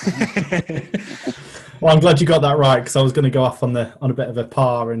 I'm glad you got that right, because I was going to go off on a bit of a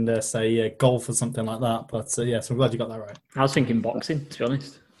par and say golf or something like that. But yeah, so I'm glad you got that right. I was thinking boxing, to be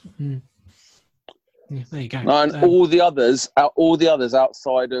honest. Yeah, there you go. And all the others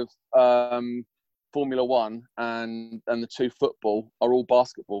outside of Formula One and the two football are all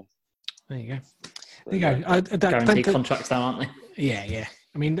basketball. There you go. Guaranteed contracts now, aren't they? Yeah.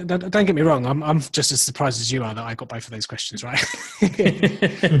 I mean, don't get me wrong. I'm just as surprised as you are that I got both of those questions right.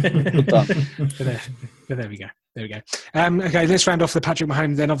 But there we go. Okay, let's round off the Patrick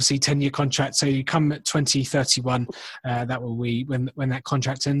Mahomes. Then, obviously, 10-year contract. So you come at 2031. That will be when that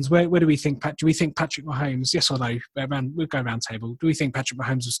contract ends. Where do we think? Do we think Patrick Mahomes? Yes or no? We'll go round table. Do we think Patrick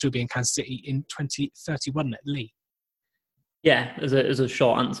Mahomes will still be in Kansas City in 2031? Lee. Yeah, as a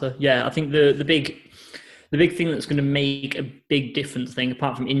short answer. Yeah, I think the big thing that's going to make a big difference,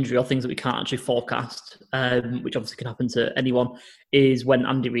 apart from injury or things that we can't actually forecast, which obviously can happen to anyone, is when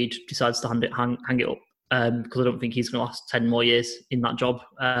Andy Reid decides to hang it up. Because I don't think he's going to last 10 more years in that job,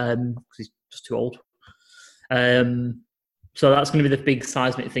 because he's just too old. So that's going to be the big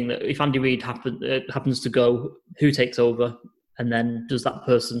seismic thing, that if Andy Reid happens to go, who takes over? And then does that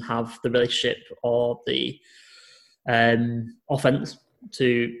person have the relationship or the offense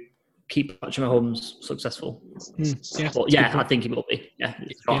to keep Patrick Mahomes successful? But yeah, I think he will be. Yeah,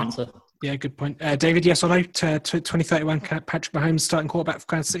 it's a short answer. Yeah, good point. David, yes or no to 2031 Patrick Mahomes starting quarterback for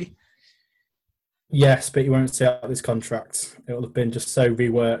Kansas City? Yes, but you won't see out this contract. It will have been just so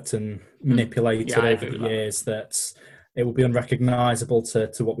reworked and manipulated over the years that it will be unrecognisable to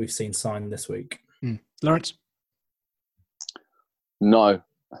what we've seen signed this week. Lawrence? No.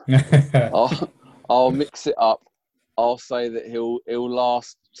 I'll mix it up. I'll say that he'll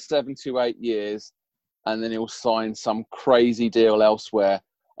last 7 to 8 years, and then he'll sign some crazy deal elsewhere.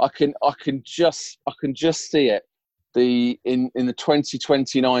 I can just see it. In the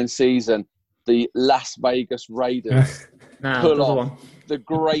 2029 season, the Las Vegas Raiders pull off the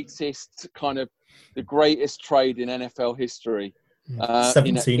greatest trade in NFL history.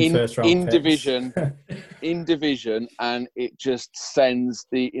 17 first round in division, and it just sends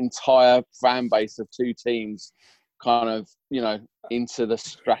the entire fan base of two teams kind of, into the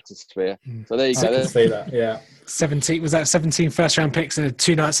stratosphere. So there you go. I can see that, yeah. 17 first round picks and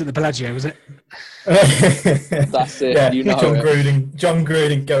 2 nights at the Bellagio, was it? That's it. Yeah, John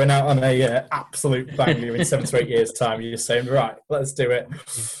Gruden going out on a absolute banger in 7 to 8 years' time. You're just saying, right, let's do it.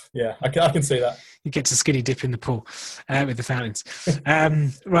 Yeah, I can see that. You get to skinny dip in the pool with the fountains.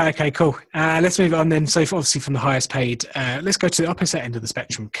 Right, okay, cool. Let's move on then. So obviously from the highest paid, let's go to the opposite end of the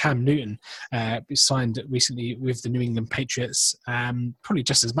spectrum. Cam Newton signed recently with the New England Patriots. Probably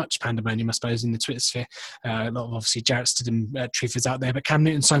just as much pandemonium, I suppose, in the Twitter sphere. A lot of obviously Jarrett Stidham truthers out there. But Cam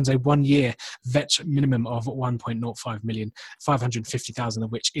Newton signs a 1-year vet minimum of $1.05 million, $550,000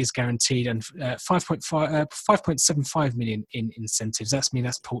 of which is guaranteed, and $5.75 million in incentives. That's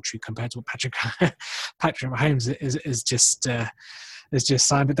paltry compared to what Patrick Mahomes is just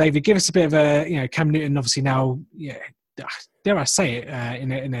signed. But David, give us a bit of a, Cam Newton obviously now, dare I say it,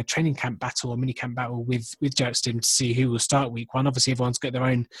 in a training camp battle or mini camp battle with Jarrett Stidham to see who will start week 1. Obviously, everyone's got their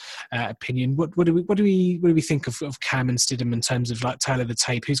own opinion. What do we think of Cam and Stidham in terms of like tail of the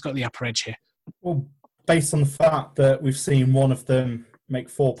tape? Who's got the upper edge here? Well, based on the fact that we've seen one of them make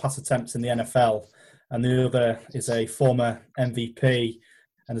 4 pass attempts in the NFL, and the other is a former MVP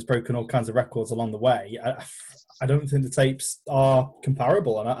and has broken all kinds of records along the way, I don't think the tapes are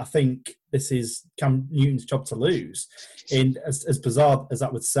comparable. And I think this is Cam Newton's job to lose. As bizarre as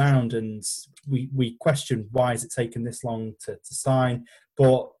that would sound, and we question why is it taken this long to sign,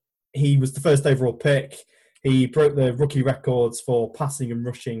 but he was the first overall pick. He broke the rookie records for passing and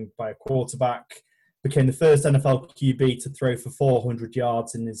rushing by a quarterback, became the first NFL QB to throw for 400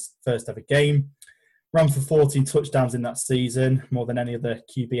 yards in his first ever game, ran for 14 touchdowns in that season, more than any other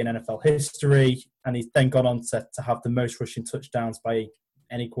QB in NFL history. And he's then gone on to have the most rushing touchdowns by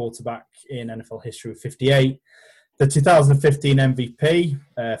any quarterback in NFL history with 58. The 2015 MVP,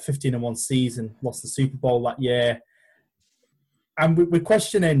 15-1 season, lost the Super Bowl that year. And we're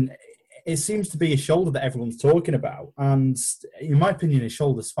questioning, it seems to be a shoulder that everyone's talking about. And in my opinion, his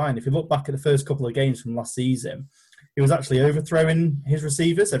shoulder's fine. If you look back at the first couple of games from last season, he was actually overthrowing his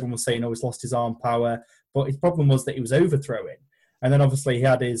receivers. Everyone was saying, he's lost his arm power. But his problem was that he was overthrowing. And then obviously he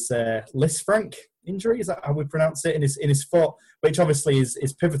had his Lisfranc injury, is that how we pronounce it, in his foot, which obviously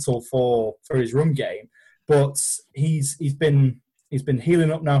is pivotal for his run game. But he's been He's been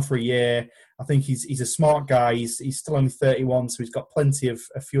healing up now for a year. I think he's a smart guy. He's still only 31, so he's got plenty of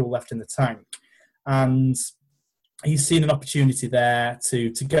fuel left in the tank. And he's seen an opportunity there to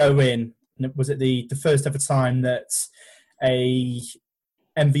go in. Was it the first ever time that a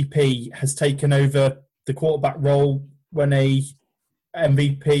MVP has taken over the quarterback role when a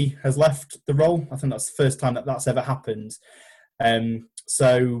MVP has left the role? I think that's the first time that's ever happened.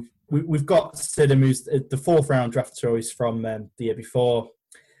 So we've got Stidham, who's the fourth round draft choice from the year before.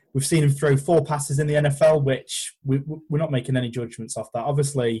 We've seen him throw 4 passes in the NFL, which we're not making any judgments off that.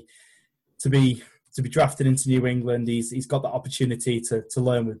 Obviously, to be drafted into New England, he's got that opportunity to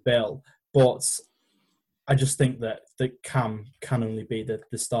learn with Bill. But I just think that Cam can only be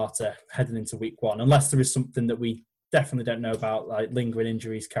the starter heading into week 1, unless there is something that we definitely don't know about, like lingering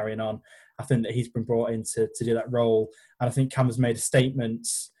injuries carrying on. I think that he's been brought in to do that role. And I think Cam has made a statement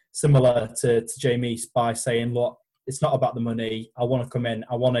similar to Jamie by saying, look, it's not about the money. I want to come in.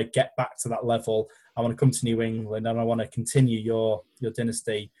 I want to get back to that level. I want to come to New England and I want to continue your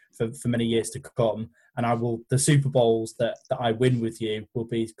dynasty for many years to come. And the Super Bowls that I win with you will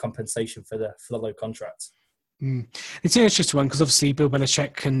be compensation for the low contract. It's an interesting one because obviously Bill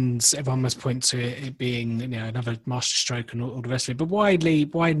Belichick and everyone must point to it being another masterstroke and all the rest of it. But why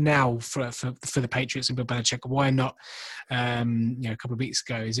now for the Patriots and Bill Belichick? Why not a couple of weeks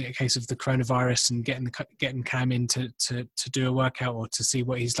ago? Is it a case of the coronavirus and getting Cam in to do a workout or to see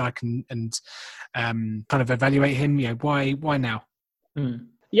what he's like and kind of evaluate him? Why now?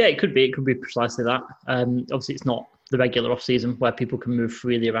 Yeah, it could be. It could be precisely that. Obviously, it's not the regular off season where people can move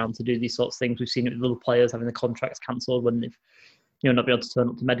freely around to do these sorts of things. We've seen it with little players having the contracts cancelled when they've not been able to turn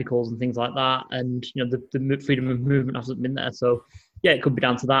up to medicals and things like that. And the freedom of movement hasn't been there. So yeah, it could be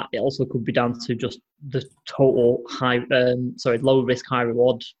down to that. It also could be down to just the total low risk, high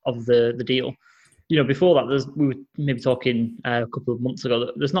reward of the deal. Before that, we were maybe talking a couple of months ago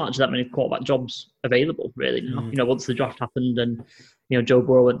that there's not actually that many quarterback jobs available, really. Once the draft happened and Joe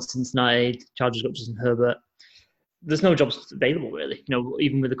Burrow went to Cincinnati, Chargers got Justin Herbert. There's no jobs available, really.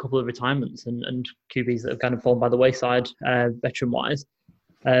 Even with a couple of retirements and QBs that have kind of fallen by the wayside, veteran-wise.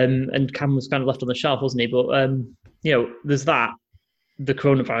 And Cam was kind of left on the shelf, wasn't he? But there's that, the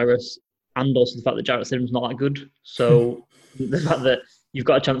coronavirus, and also the fact that Jarrett Stidham's not that good. So the fact that you've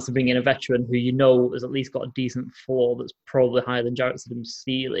got a chance to bring in a veteran who has at least got a decent floor that's probably higher than Jarrett Stidham's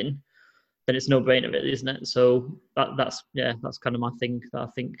ceiling, then it's no-brainer, really, isn't it? So that's kind of my thing. That I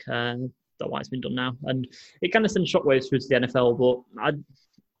think that why it's been done now, and it kind of sends shockwaves through to the NFL. But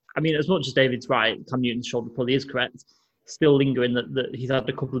I mean, as much as David's right, Cam Newton's shoulder probably is correct. Still lingering that he's had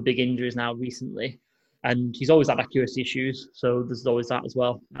a couple of big injuries now recently, and he's always had accuracy issues. So there's always that as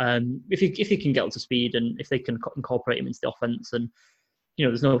well. If he can get up to speed and if they can incorporate him into the offense and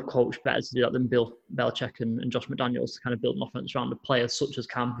there's no coach better to do that than Bill Belichick and Josh McDaniels to kind of build an offense around a player such as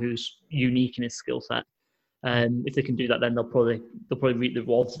Cam, who's unique in his skill set. If they can do that, then they'll probably reap the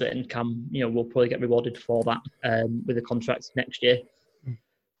rewards of it, and Cam, will probably get rewarded for that with a contract next year.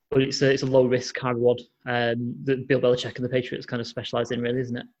 But it's a low risk, high reward that Bill Belichick and the Patriots kind of specialise in, really,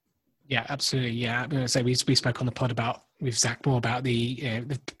 isn't it? Yeah, absolutely. Yeah, I'm going to say we spoke on the pod with Zach more about the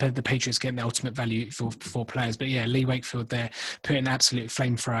Patriots getting the ultimate value for players, but yeah, Lee Wakefield there put an absolute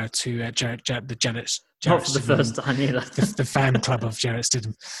flamethrower to Jarrett not for the first time either. the fan club of Jarrett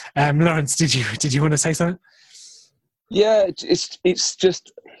Stidham. Lawrence, did you want to say something? Yeah, it's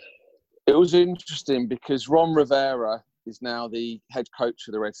just it was interesting because Ron Rivera is now the head coach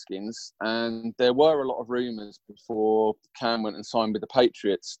of the Redskins, and there were a lot of rumours before Cam went and signed with the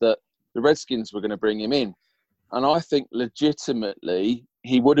Patriots that the Redskins were going to bring him in. And I think legitimately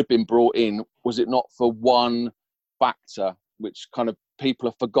he would have been brought in, was it not for one factor, which kind of people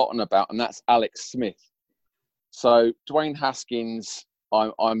have forgotten about, and that's Alex Smith. So Dwayne Haskins,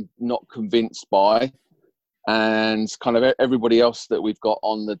 I'm not convinced by, and kind of everybody else that we've got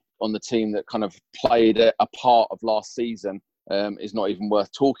on the team that kind of played a part of last season is not even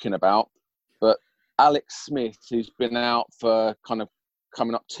worth talking about. But Alex Smith, who's been out for kind of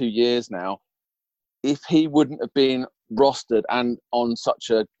coming up 2 years now, if he wouldn't have been rostered and on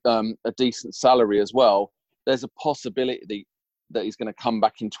such a decent salary as well, there's a possibility that he's going to come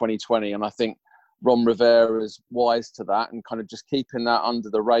back in 2020. And I think Ron Rivera is wise to that and kind of just keeping that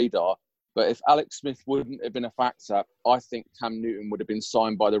under the radar. But if Alex Smith wouldn't have been a factor, I think Cam Newton would have been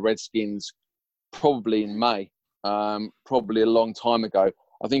signed by the Redskins probably in May, probably a long time ago.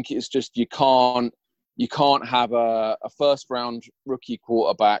 I think it's just you can't have a first-round rookie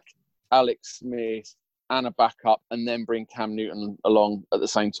quarterback, Alex Smith, and a backup, and then bring Cam Newton along at the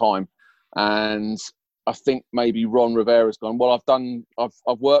same time. And I think maybe Ron Rivera's gone, well,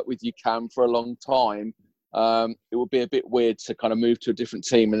 I've worked with you, Cam, for a long time. it would be a bit weird to kind of move to a different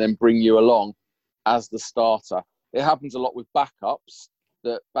team and then bring you along as the starter. It happens a lot with backups,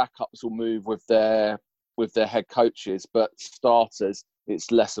 that backups will move with their head coaches, but starters,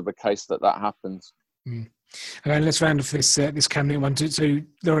 it's less of a case that happens. Okay, let's round off this Cam Newton one. So,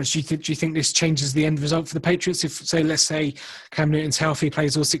 Lawrence, do you think this changes the end result for the Patriots? If, so, let's say Cam Newton's healthy,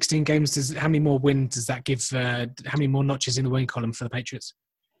 plays all 16 games, how many more wins does that give? How many more notches in the win column for the Patriots?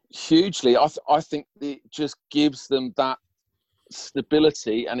 Hugely. I think it just gives them that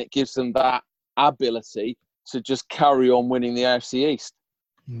stability, and it gives them that ability to just carry on winning the AFC East.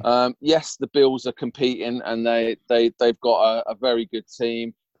 Yes, the Bills are competing, and they've got a very good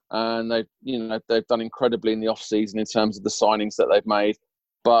team. And they've done incredibly in the off season in terms of the signings that they've made.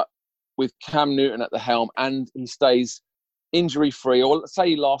 But with Cam Newton at the helm, and he stays injury free, or let's say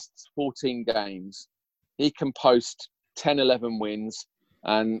he lasts 14 games, he can post 10, 11 wins,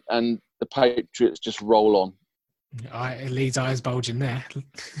 and the Patriots just roll on. Lee's eyes bulging there.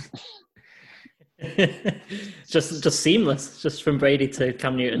 just seamless, just from Brady to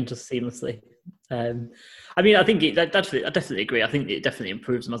Cam Newton, just seamlessly. I mean, I think I definitely agree. I think it definitely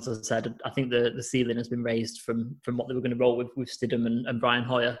improves them, as I said. I think the ceiling has been raised from what they were going to roll with Stidham and Brian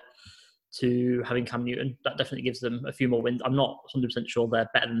Hoyer to having Cam Newton. That definitely gives them a few more wins. I'm not 100% sure they're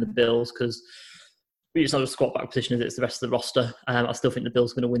better than the Bills, because it's not a squat back position, it's the rest of the roster. I still think the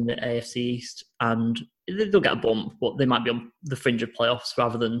Bills are going to win the AFC East, and they'll get a bump, but they might be on the fringe of playoffs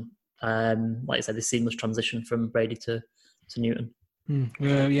rather than, like I said, this seamless transition from Brady to Newton.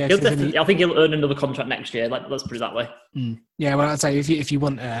 Yeah, I think he'll earn another contract next year. Let's put it that way. Yeah, well, I'd say if you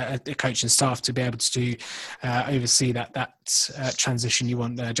want a coach and staff to be able to oversee that transition, you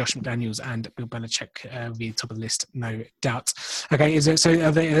want Josh McDaniels and Bill Belichick be top of the list, no doubt. Okay,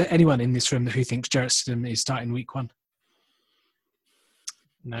 are there anyone in this room who thinks Jarrett Stidham is starting week 1?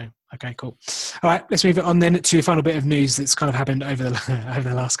 No. Okay, cool. All right, let's move it on then to a final bit of news that's kind of happened over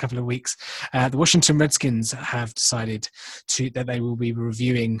the last couple of weeks. The Washington Redskins have decided that they will be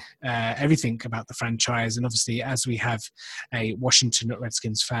reviewing everything about the franchise, and obviously, as we have a Washington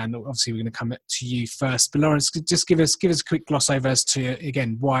Redskins fan, obviously we're going to come to you first. But Lawrence, just give us a quick gloss over as to,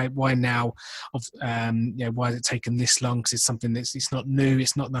 again, why now? Why has it taken this long? Because it's something it's not new,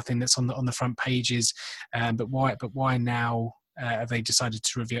 it's not nothing that's on the front pages, but why now? Have they decided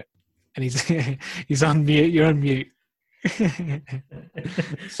to review it? And he's on mute. You're on mute.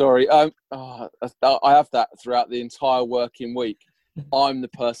 Sorry. I have that throughout the entire working week. I'm the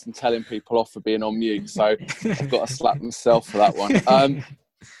person telling people off for being on mute, so I've got to slap myself for that one.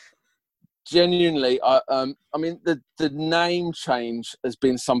 Genuinely, I mean, the name change has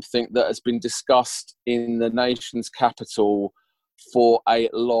been something that has been discussed in the nation's capital for a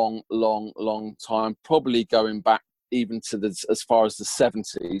long, long, long time, probably going back even to as far as the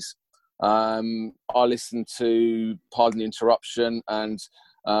 70s. I listened to Pardon the Interruption and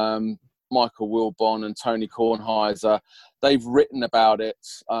Michael Wilbon and Tony Kornheiser. They've written about it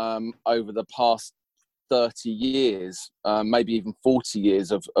over the past 30 years, maybe even 40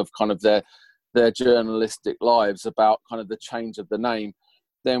 years of kind of their journalistic lives about kind of the change of the name.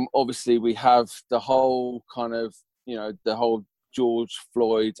 Then obviously we have the whole kind of, the whole George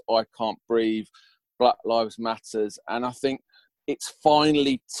Floyd, I Can't Breathe, Black Lives Matters. And I think it's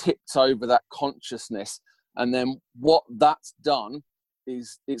finally tipped over that consciousness. And then what that's done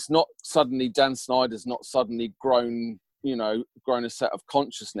is it's not suddenly, Dan Snyder's not suddenly grown a set of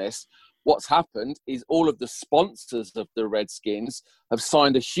consciousness. What's happened is all of the sponsors of the Redskins have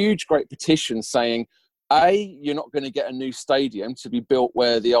signed a huge, great petition saying, A, you're not going to get a new stadium to be built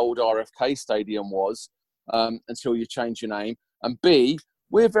where the old RFK Stadium was until you change your name. And B,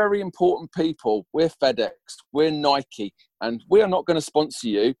 we're very important people. We're FedEx, we're Nike, and we are not going to sponsor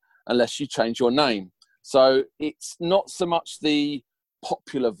you unless you change your name. So it's not so much the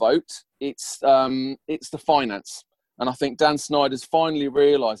popular vote, it's the finance. And I think Dan Snyder's finally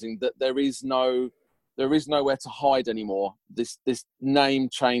realising that there is nowhere to hide anymore. This name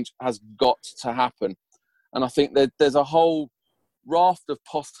change has got to happen. And I think that there's a whole raft of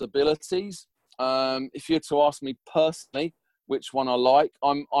possibilities. If you were to ask me personally which one I like,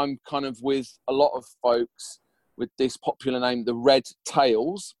 I'm kind of with a lot of folks with this popular name, the Red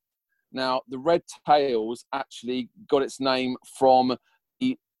Tails. Now, the Red Tails actually got its name from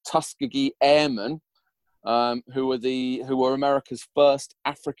the Tuskegee Airmen, who were America's first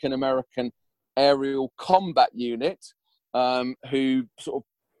African-American aerial combat unit, who sort of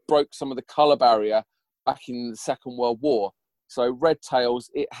broke some of the colour barrier back in the Second World War. So Red Tails,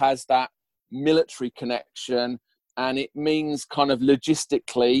 it has that military connection, and it means kind of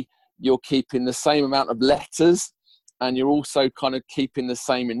logistically you're keeping the same amount of letters and you're also kind of keeping the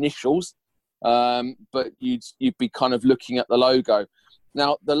same initials. but you'd be kind of looking at the logo.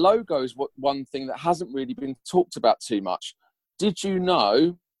 Now, the logo is one thing that hasn't really been talked about too much. Did you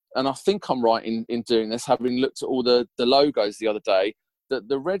know, and I think I'm right in doing this, having looked at all the logos the other day, that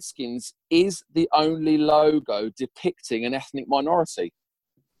the Redskins is the only logo depicting an ethnic minority?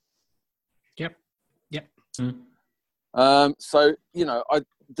 Yep. So, you know,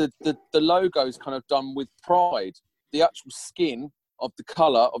 the logo is kind of done with pride. The actual skin of the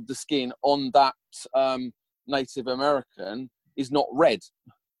colour of the skin on that Native American is not red.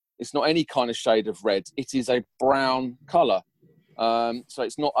 It's not any kind of shade of red. It is a brown colour. So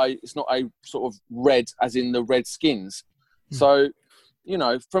it's not a sort of red as in the Redskins. So, you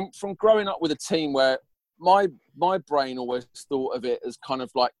know, from growing up with a team where my brain always thought of it as kind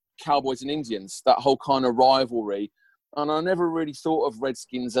of like Cowboys and Indians, that whole kind of rivalry. And I never really thought of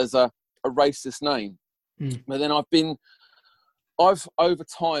Redskins as a racist name. But then over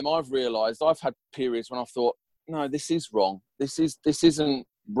time, I've realised I've had periods when I thought, no, this is wrong. This isn't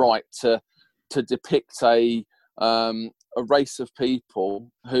right to depict a race of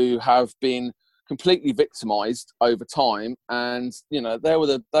people who have been completely victimised over time, and you know they were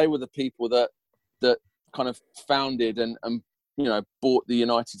the people that kind of founded and you know brought the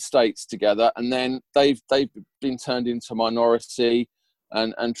United States together, and then they've been turned into a minority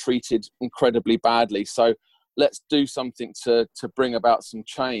and treated incredibly badly. So let's do something to bring about some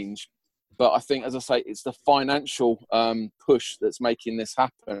change. But I think, as I say, it's the financial push that's making this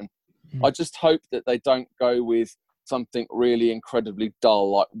happen. I just hope that they don't go with something really incredibly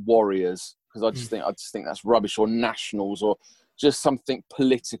dull like Warriors, because I just think that's rubbish, or Nationals, or just something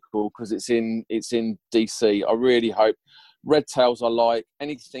political because it's in DC. I really hope Red Tails. I like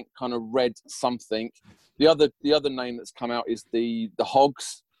anything kind of red something. The other name that's come out is the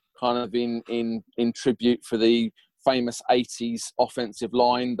Hogs, kind of in tribute for the famous 80s offensive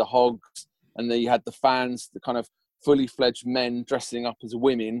line, the Hogs. And then you had the fans, the kind of fully fledged men dressing up as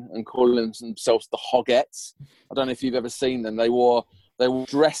women and calling themselves the Hogettes. I don't know if you've ever seen them. They wore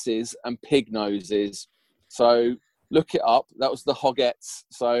dresses and pig noses. So look it up. That was the Hogettes.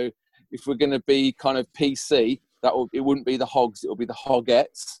 So if we're going to be kind of PC, it wouldn't be the Hogs. It will be the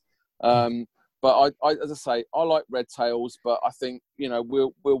Hogettes. But I, as I say, I like Red Tails, but I think, you know,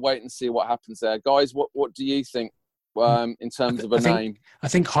 we'll wait and see what happens there. Guys, what do you think? In terms of a name, I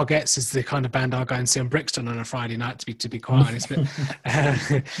think Hogettes is the kind of band I'll go and see on Brixton on a Friday night. To be quite honest,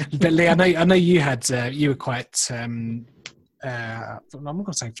 but Lee, I know you were quite. I'm not going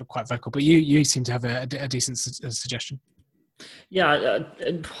to say quite vocal, but you seem to have a decent suggestion. Yeah,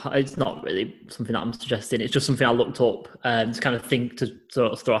 it's not really something that I'm suggesting. It's just something I looked up to kind of think to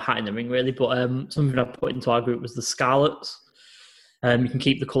sort of throw a hat in the ring, really. But something I put into our group was the Scarlets. You can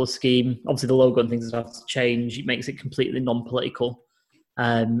keep the colour scheme. Obviously, the logo and things have to change. It makes it completely non-political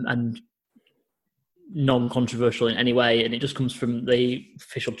and non-controversial in any way. And it just comes from the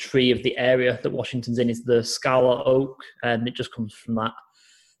official tree of the area that Washington's in is the scarlet oak. And it just comes from that.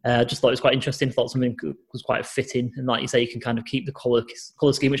 I just thought it was quite interesting. Thought something was quite fitting. And like you say, you can kind of keep the colour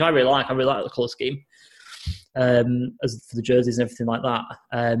scheme, which I really like. I really like the colour scheme as for the jerseys and everything like that.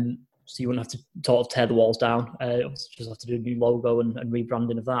 So you wouldn't have to sort of tear the walls down. Just have to do a new logo and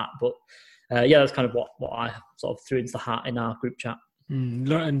rebranding of that. But yeah, that's kind of what I sort of threw into the hat in our group chat.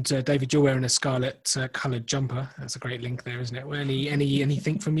 And David, you're wearing a scarlet coloured jumper. That's a great link there, isn't it?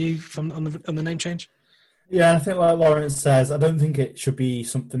 Anything from you on the name change? Yeah, I think like Lawrence says, I don't think it should be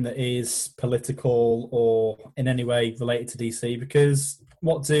something that is political or in any way related to DC, because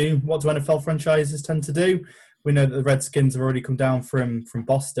what do NFL franchises tend to do? We know that the Redskins have already come down from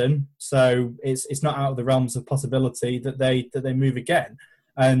Boston, so it's not out of the realms of possibility that they move again.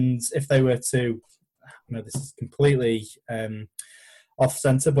 And if they were to, I know this is completely off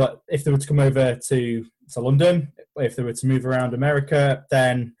centre, but if they were to come over to London, if they were to move around America,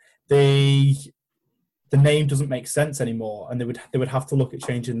 then the name doesn't make sense anymore, and they would have to look at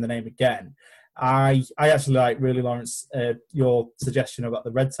changing the name again. I actually like, really, Lawrence, your suggestion about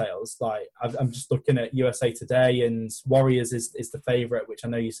the Red Tails. Like, I'm just looking at USA Today, and Warriors is the favourite, which I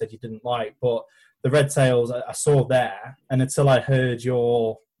know you said you didn't like, but the Red Tails I saw there, and until I heard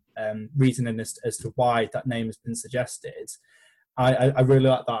your reasoning as to why that name has been suggested, I really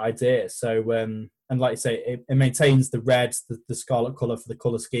like that idea. So, and like you say, it maintains the red, the scarlet colour for the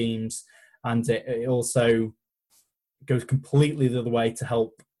colour schemes, and it also goes completely the other way to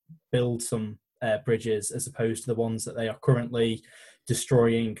help build some bridges as opposed to the ones that they are currently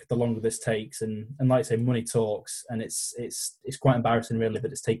destroying the longer this takes. And like I say, money talks, and it's quite embarrassing really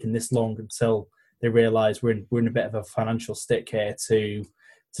that it's taken this long until they realise we're in a bit of a financial stick here to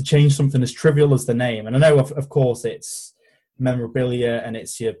change something as trivial as the name. And I know of course it's memorabilia and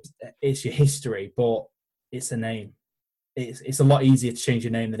it's your history, but it's a name. It's a lot easier to change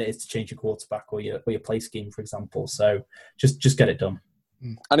your name than it is to change your quarterback or your play scheme, for example. So just get it done.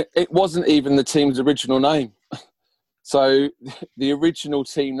 And it wasn't even the team's original name. So the original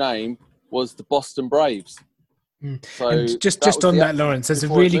team name was the Boston Braves. So and just on that, Lawrence, there's a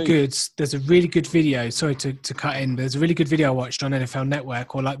really good video. Sorry to cut in, but there's a really good video I watched on NFL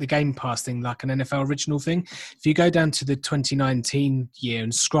Network, or like the Game Pass thing, like an NFL original thing. If you go down to the 2019 year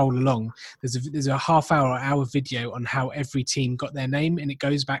and scroll along, there's a half hour video on how every team got their name, and it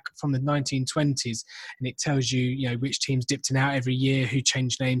goes back from the 1920s, and it tells you which teams dipped in out every year, who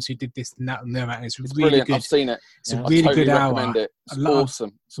changed names, who did this and that and the other. It's really brilliant. good. I've seen it. It's a really totally good hour. Recommend it. It's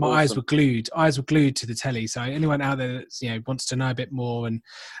awesome. My eyes were glued to the telly. So anyone out there that wants to know a bit more and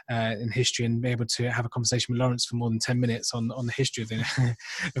in history and be able to have a conversation with Lawrence for more than 10 minutes on the history of the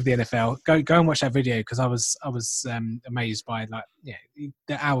of the NFL, go and watch that video, because I was amazed by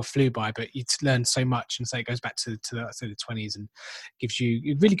the hour flew by, but you learn so much, and so it goes back to the 20s and gives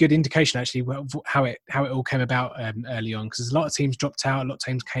you a really good indication actually how it all came about early on, because a lot of teams dropped out, a lot of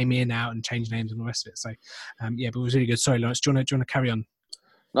teams came in, out, and changed names and all the rest of it. So but it was really good. Sorry, Lawrence, do you want to carry on?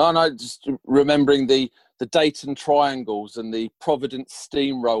 No, just remembering the Dayton Triangles and the Providence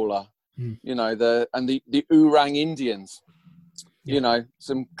Steamroller, the Oorang Indians,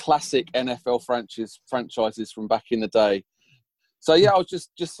 some classic NFL franchises from back in the day. So I was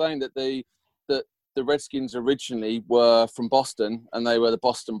just saying that the Redskins originally were from Boston, and they were the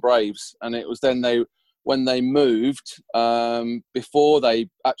Boston Braves, and it was then when they moved, before they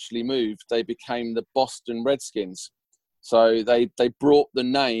actually moved, they became the Boston Redskins. So they brought the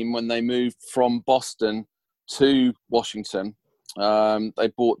name when they moved from Boston to Washington.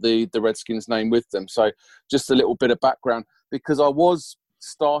 They brought the Redskins name with them. So just a little bit of background, because I was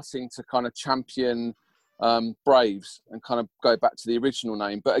starting to kind of champion Braves and kind of go back to the original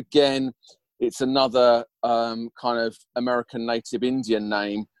name. But again, it's another kind of American Native Indian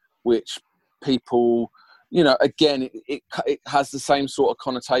name, which people, again, it has the same sort of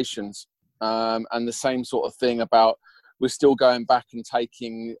connotations and the same sort of thing about, we're still going back and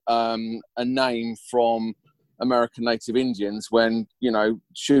taking a name from American Native Indians when,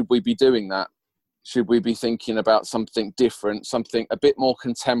 should we be doing that? Should we be thinking about something different, something a bit more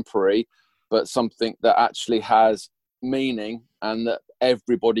contemporary, but something that actually has meaning and that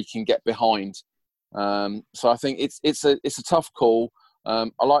everybody can get behind? So I think it's a tough call. I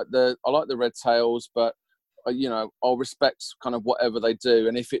like the Red Tails, but I'll respect kind of whatever they do,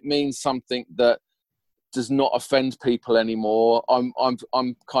 and if it means something that does not offend people anymore, I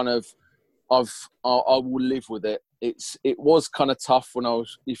will live with it. It was kind of tough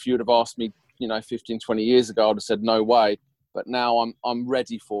if you would have asked me, 15, 20 years ago, I'd have said no way. But now I'm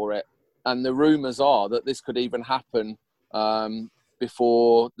ready for it. And the rumours are that this could even happen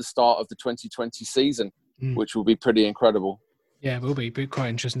before the start of the 2020 season, which will be pretty incredible. Yeah, it will be quite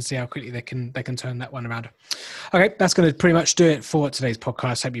interesting to see how quickly they can turn that one around. Okay, that's going to pretty much do it for today's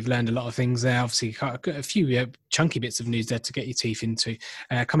podcast. Hope you've learned a lot of things there. Obviously, got a few chunky bits of news there to get your teeth into.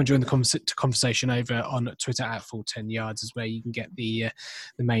 Come and join the conversation over on Twitter at Full10Yards, is where you can get the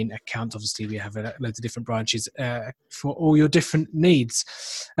main account. Obviously, we have loads of different branches for all your different needs.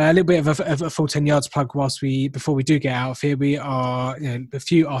 A little bit of a Full 10 Yards plug before we do get out of here. We are a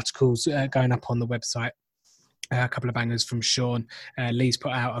few articles going up on the website. A couple of bangers from Sean. Lee's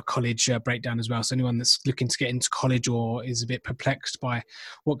put out a college breakdown as well. So anyone that's looking to get into college or is a bit perplexed by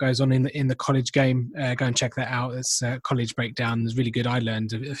what goes on in the college game, go and check that out. It's college breakdown. It's really good. I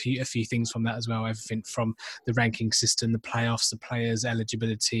learned a few things from that as well. Everything from the ranking system, the playoffs, the players'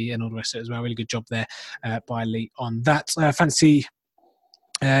 eligibility, and all the rest of it as well. Really good job there by Lee on that. Fancy.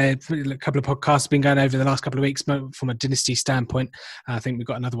 A couple of podcasts have been going over the last couple of weeks from a dynasty standpoint. I think we've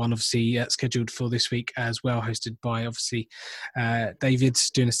got another one obviously scheduled for this week as well, hosted by obviously David,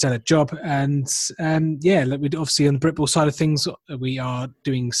 doing a stellar job. And we'd obviously on the Brit Ball side of things, we are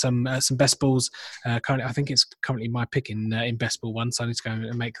doing some best balls. Currently, I think it's currently my pick in best ball one, so I need to go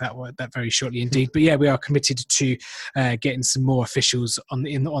and make that very shortly indeed. But yeah, we are committed to getting some more officials on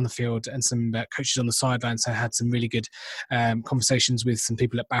the field and some coaches on the sideline. So I had some really good conversations with some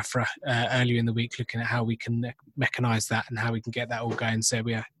people at BAFRA earlier in the week, looking at how we can mechanise that and how we can get that all going. So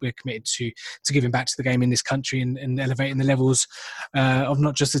we're committed to giving back to the game in this country and elevating the levels of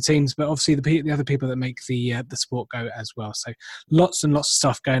not just the teams, but obviously the other people that make the sport go as well. So lots and lots of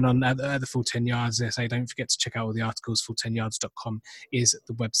stuff going on at the Full 10 Yards. As I say, don't forget to check out all the articles. Full10yards.com is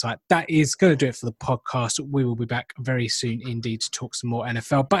the website. That is going to do it for the podcast. We will be back very soon indeed to talk some more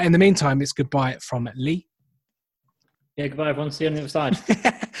NFL. But in the meantime, it's goodbye from Lee. Yeah, goodbye everyone. See you on the other side.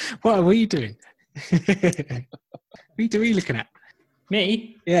 What were you doing? Who are you looking at?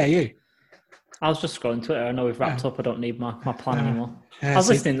 Me? Yeah, you. I was just scrolling Twitter. I know we've wrapped up. I don't need my plan anymore. I was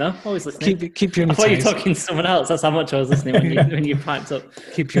so listening though. Always listening. Keep you on I your thought you were toes. talking to someone else. That's how much I was listening when you piped up.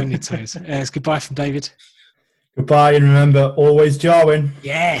 Keep you on your toes. It's goodbye from David. Goodbye, and remember, always Jarwin.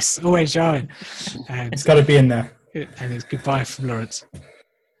 Yes, always Jarwin. It's got to be in there. And it's goodbye from Lawrence.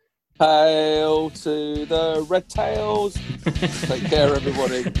 Hail to the Red Tails. Take care,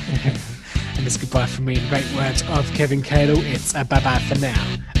 everybody. And it's goodbye from me in great words of Kevin Cadle. It's a bye-bye for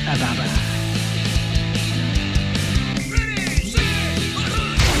now. A bye-bye.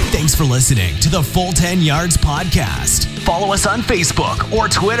 Thanks for listening to the Full 10 Yards Podcast. Follow us on Facebook or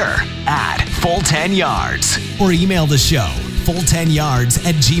Twitter at Full 10 Yards. Or email the show,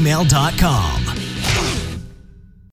 full10yards@gmail.com.